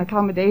don't have an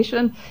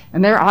accommodation,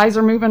 and their eyes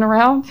are moving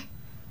around,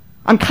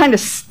 I'm kind of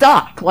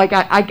stuck. Like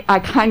I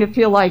kind of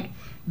feel like,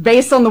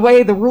 based on the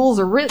way the rules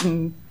are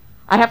written,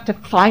 I have to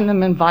find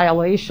them in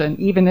violation,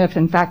 even if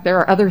in fact there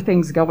are other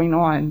things going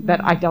on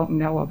that I don't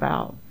know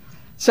about.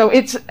 So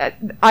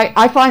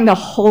I find the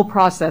whole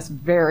process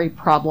very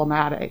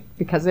problematic,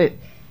 because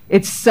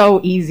it's so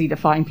easy to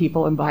find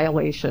people in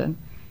violation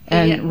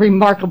and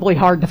remarkably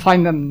hard to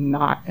find them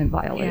not in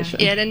violation.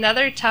 Yeah, and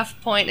another tough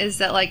point is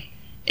that like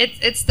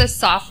it's the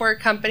software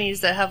companies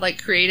that have like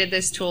created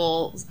this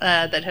tool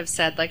that have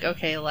said like,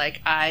 okay,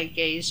 like eye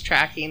gaze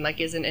tracking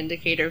like is an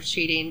indicator of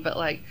cheating, but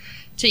like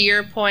to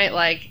your point,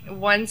 like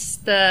once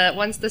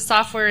the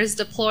software is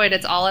deployed,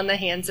 it's all in the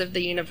hands of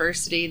the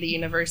university. The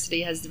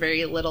university has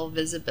very little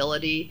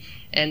visibility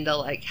into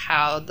like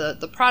how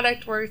the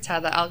product works, how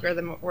the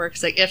algorithm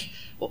works. Like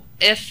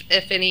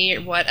if any,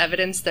 what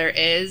evidence there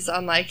is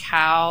on like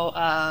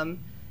how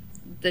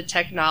the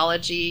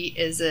technology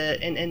is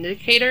an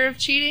indicator of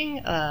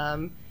cheating.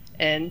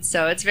 And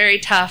so it's very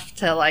tough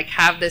to like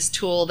have this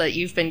tool that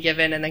you've been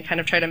given and then kind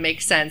of try to make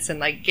sense and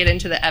like get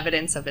into the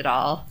evidence of it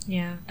all.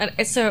 Yeah. And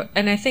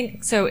I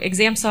think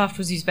ExamSoft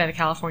was used by the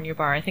California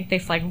bar. I think they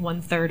flagged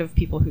 1/3 of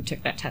people who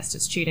took that test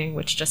as cheating,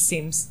 which just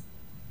seems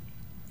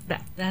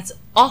that's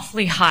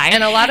awfully high.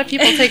 And a lot of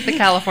people take the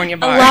California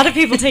bar. A lot of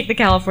people take the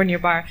California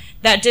bar.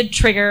 That did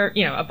trigger,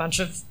 a bunch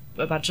of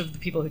the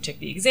people who took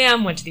the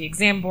exam went to the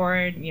exam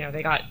board.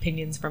 They got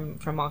opinions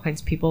from all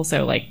kinds of people.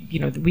 So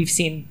we've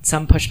seen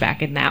some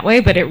pushback in that way,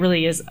 but it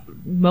really is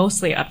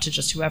mostly up to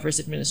just whoever's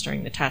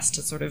administering the test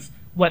to sort of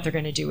what they're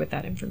going to do with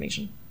that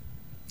information.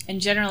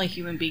 And generally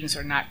human beings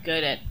are not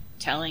good at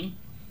telling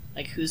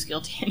like who's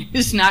guilty and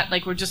who's not.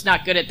 Like we're just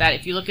not good at that.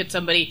 If you look at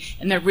somebody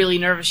and they're really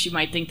nervous, you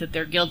might think that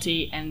they're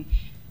guilty, and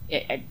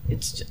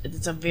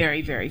it's a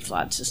very, very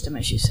flawed system,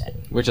 as you said.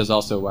 Which is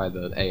also why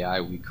the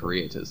AI we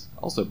create is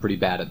also pretty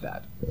bad at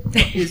that.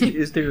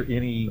 Is there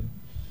any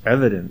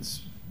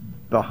evidence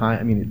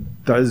behind? I mean,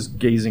 does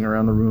gazing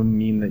around the room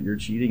mean that you're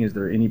cheating? Is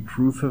there any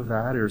proof of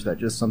that, or is that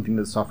just something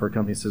that the software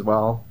company says,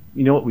 well,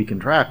 you know what we can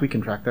track? We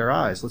can track their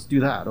eyes. Let's do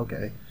that.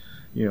 Okay.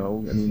 You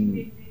know, I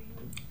mean,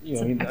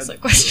 That's an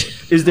excellent question.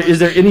 Is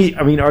there any?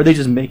 I mean, are they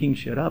just making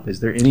shit up? Is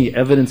there any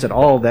evidence at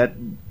all that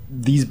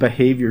these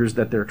behaviors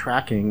that they're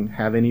tracking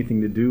have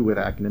anything to do with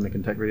academic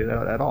integrity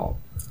at all?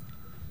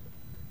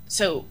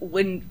 So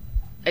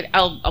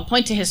I'll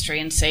point to history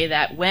and say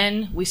that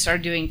when we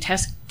started doing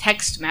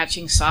text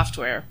matching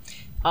software,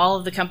 all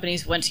of the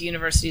companies went to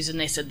universities and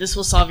they said, this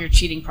will solve your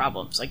cheating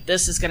problems. Like,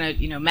 this is going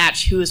to,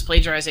 match who is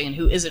plagiarizing and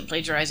who isn't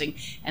plagiarizing.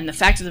 And the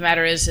fact of the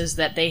matter is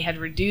that they had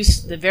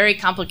reduced the very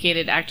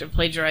complicated act of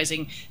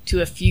plagiarizing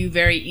to a few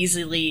very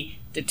easily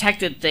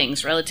detected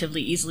things,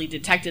 relatively easily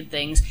detected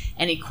things,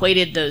 and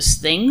equated those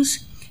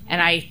things.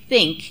 And I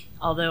think,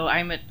 although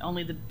I'm at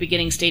only the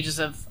beginning stages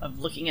of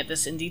looking at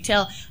this in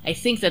detail, I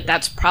think that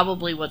that's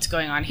probably what's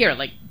going on here.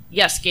 Like,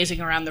 yes,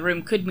 gazing around the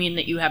room could mean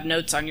that you have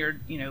notes on your,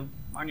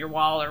 on your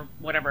wall or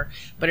whatever,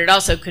 but it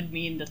also could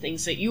mean the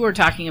things that you were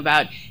talking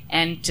about,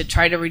 and to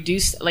try to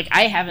reduce, like,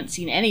 I haven't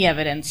seen any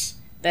evidence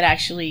that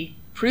actually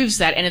proves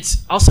that, and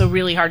it's also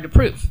really hard to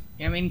prove.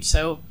 You know what I mean?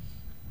 So,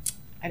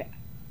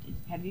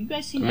 have you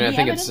guys seen any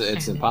evidence? I think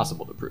it's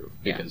impossible to prove,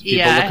 because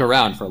people look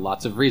around for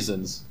lots of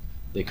reasons.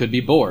 They could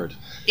be bored.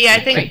 Yeah,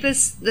 I think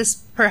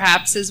this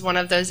perhaps is one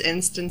of those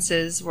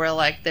instances where,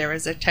 like, there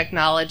was a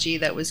technology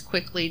that was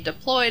quickly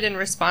deployed in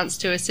response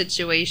to a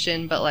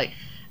situation, but, like,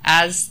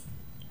 as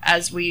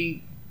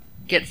we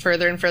get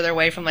further and further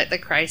away from, like, the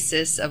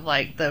crisis of,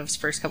 like, those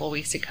first couple of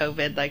weeks of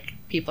COVID, like,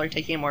 people are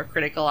taking a more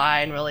critical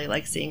eye and really,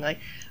 like, seeing, like,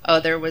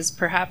 oh, there was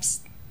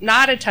perhaps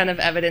not a ton of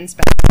evidence,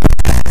 but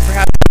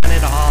perhaps none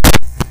at all.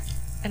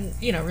 And,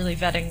 really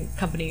vetting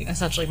company,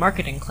 essentially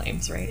marketing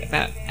claims, right,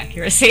 about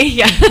accuracy.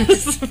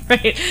 Yes,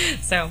 right.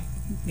 So,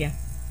 yeah.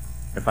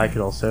 If I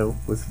could also,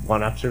 with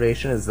one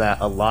observation, is that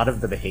a lot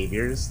of the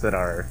behaviors that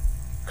are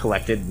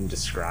collected and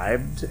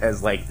described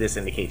as, like, this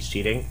indicates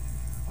cheating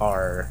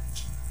are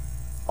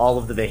all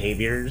of the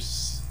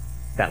behaviors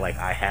that, like,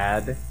 I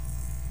had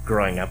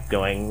growing up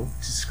going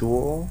to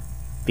school,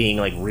 being,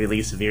 like,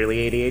 really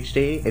severely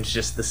ADHD. It's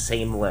just the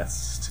same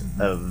list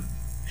of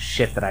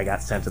shit that I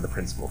got sent to the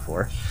principal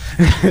for.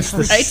 It's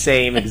the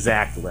same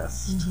exact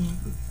list.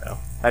 So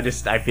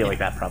I feel like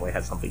that probably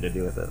has something to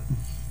do with it.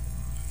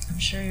 I'm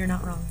sure you're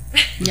not wrong.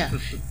 Yeah.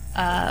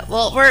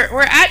 Well,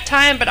 we're at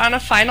time, but on a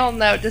final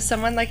note, does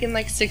someone, like, in,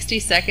 like,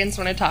 60 seconds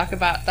want to talk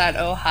about that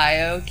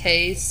Ohio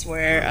case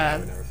where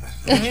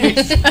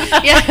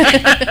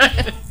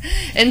yeah,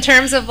 in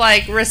terms of,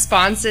 like,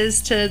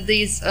 responses to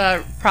these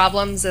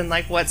problems and,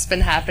 like, what's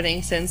been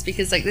happening since,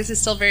 because, like, this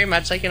is still very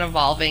much, like, an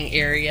evolving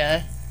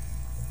area.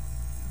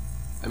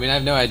 I mean, I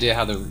have no idea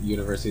how the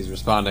university is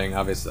responding.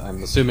 Obviously,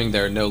 I'm assuming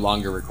they're no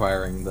longer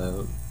requiring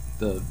the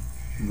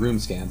room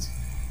scans.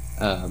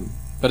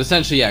 But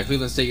essentially, yeah,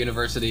 Cleveland State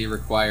University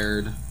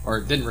required,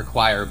 or didn't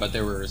require, but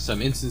there were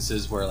some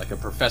instances where, like, a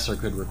professor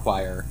could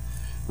require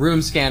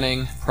room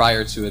scanning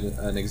prior to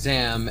an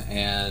exam,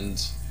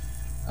 and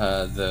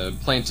the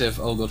plaintiff,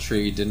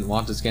 Ogletree, didn't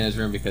want to scan his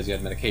room because he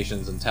had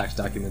medications and tax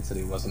documents that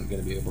he wasn't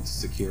going to be able to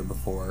secure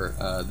before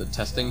the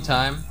testing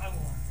time.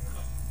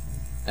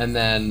 And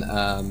then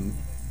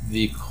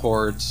the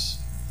court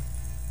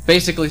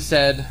basically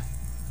said,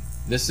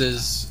 this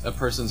is a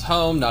person's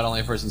home, not only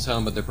a person's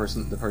home, but the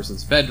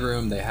person's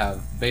bedroom. They have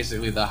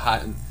basically the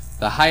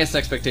highest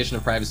expectation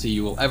of privacy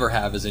you will ever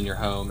have is in your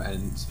home,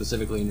 and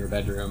specifically in your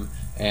bedroom.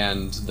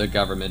 And the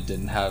government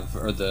didn't have,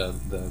 or the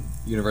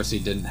university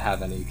didn't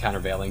have any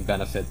countervailing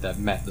benefit that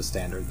met the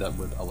standard that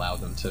would allow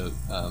them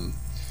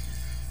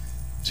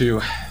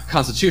to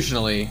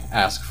constitutionally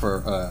ask for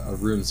a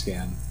room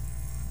scan.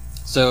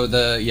 So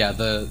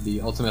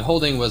the ultimate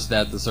holding was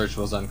that the search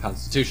was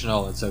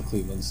unconstitutional, and so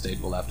Cleveland State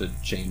will have to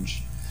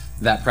change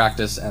that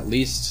practice at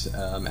least,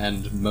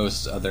 and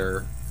most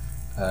other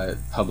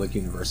public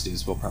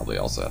universities will probably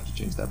also have to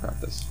change that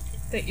practice.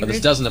 But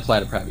this doesn't apply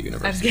to private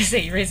universities. I was going to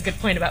say, you raised a good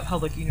point about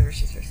public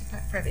universities versus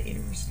private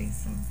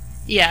universities. So.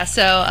 Yeah,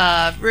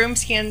 so room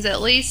scans,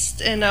 at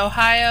least in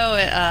Ohio,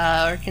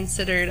 are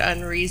considered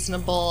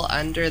unreasonable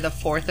under the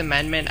Fourth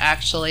Amendment,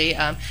 actually.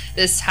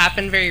 This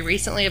happened very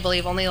recently, I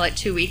believe only like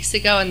 2 weeks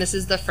ago, and this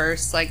is the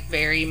first, like,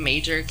 very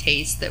major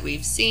case that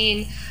we've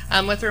seen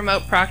with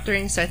remote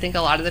proctoring. So I think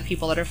a lot of the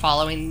people that are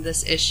following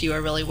this issue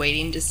are really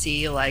waiting to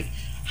see, like,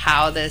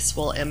 how this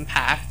will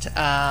impact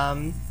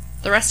the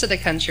rest of the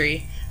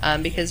country.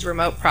 Because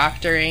remote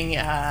proctoring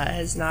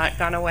has not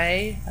gone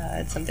away.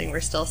 It's something we're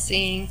still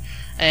seeing.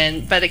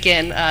 But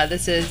again,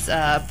 this is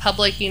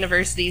public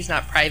universities,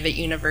 not private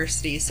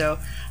universities. So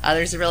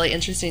there's a really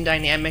interesting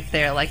dynamic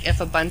there. Like,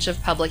 if a bunch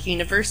of public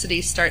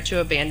universities start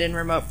to abandon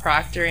remote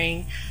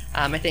proctoring,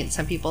 I think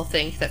some people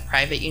think that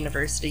private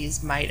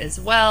universities might as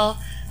well,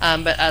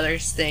 but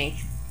others think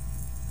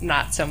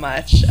not so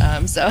much.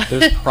 So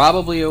there's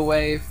probably a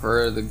way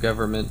for the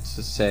government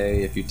to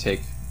say, if you take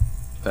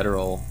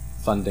federal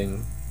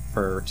funding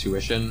for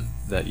tuition,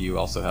 that you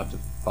also have to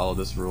follow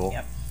this rule.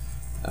 Yep.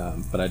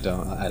 But I'd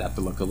have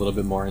to look a little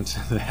bit more into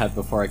that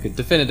before I could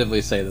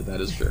definitively say that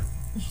is true.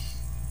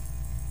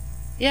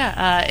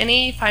 Yeah,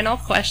 any final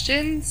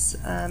questions?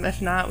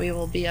 If not, we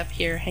will be up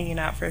here hanging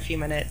out for a few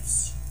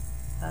minutes.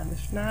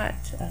 If not,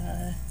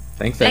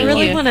 thanks. I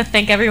everyone. really want to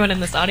thank everyone in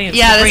this audience.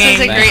 Yeah, for this was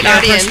bringing a great their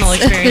audience. personal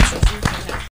experiences.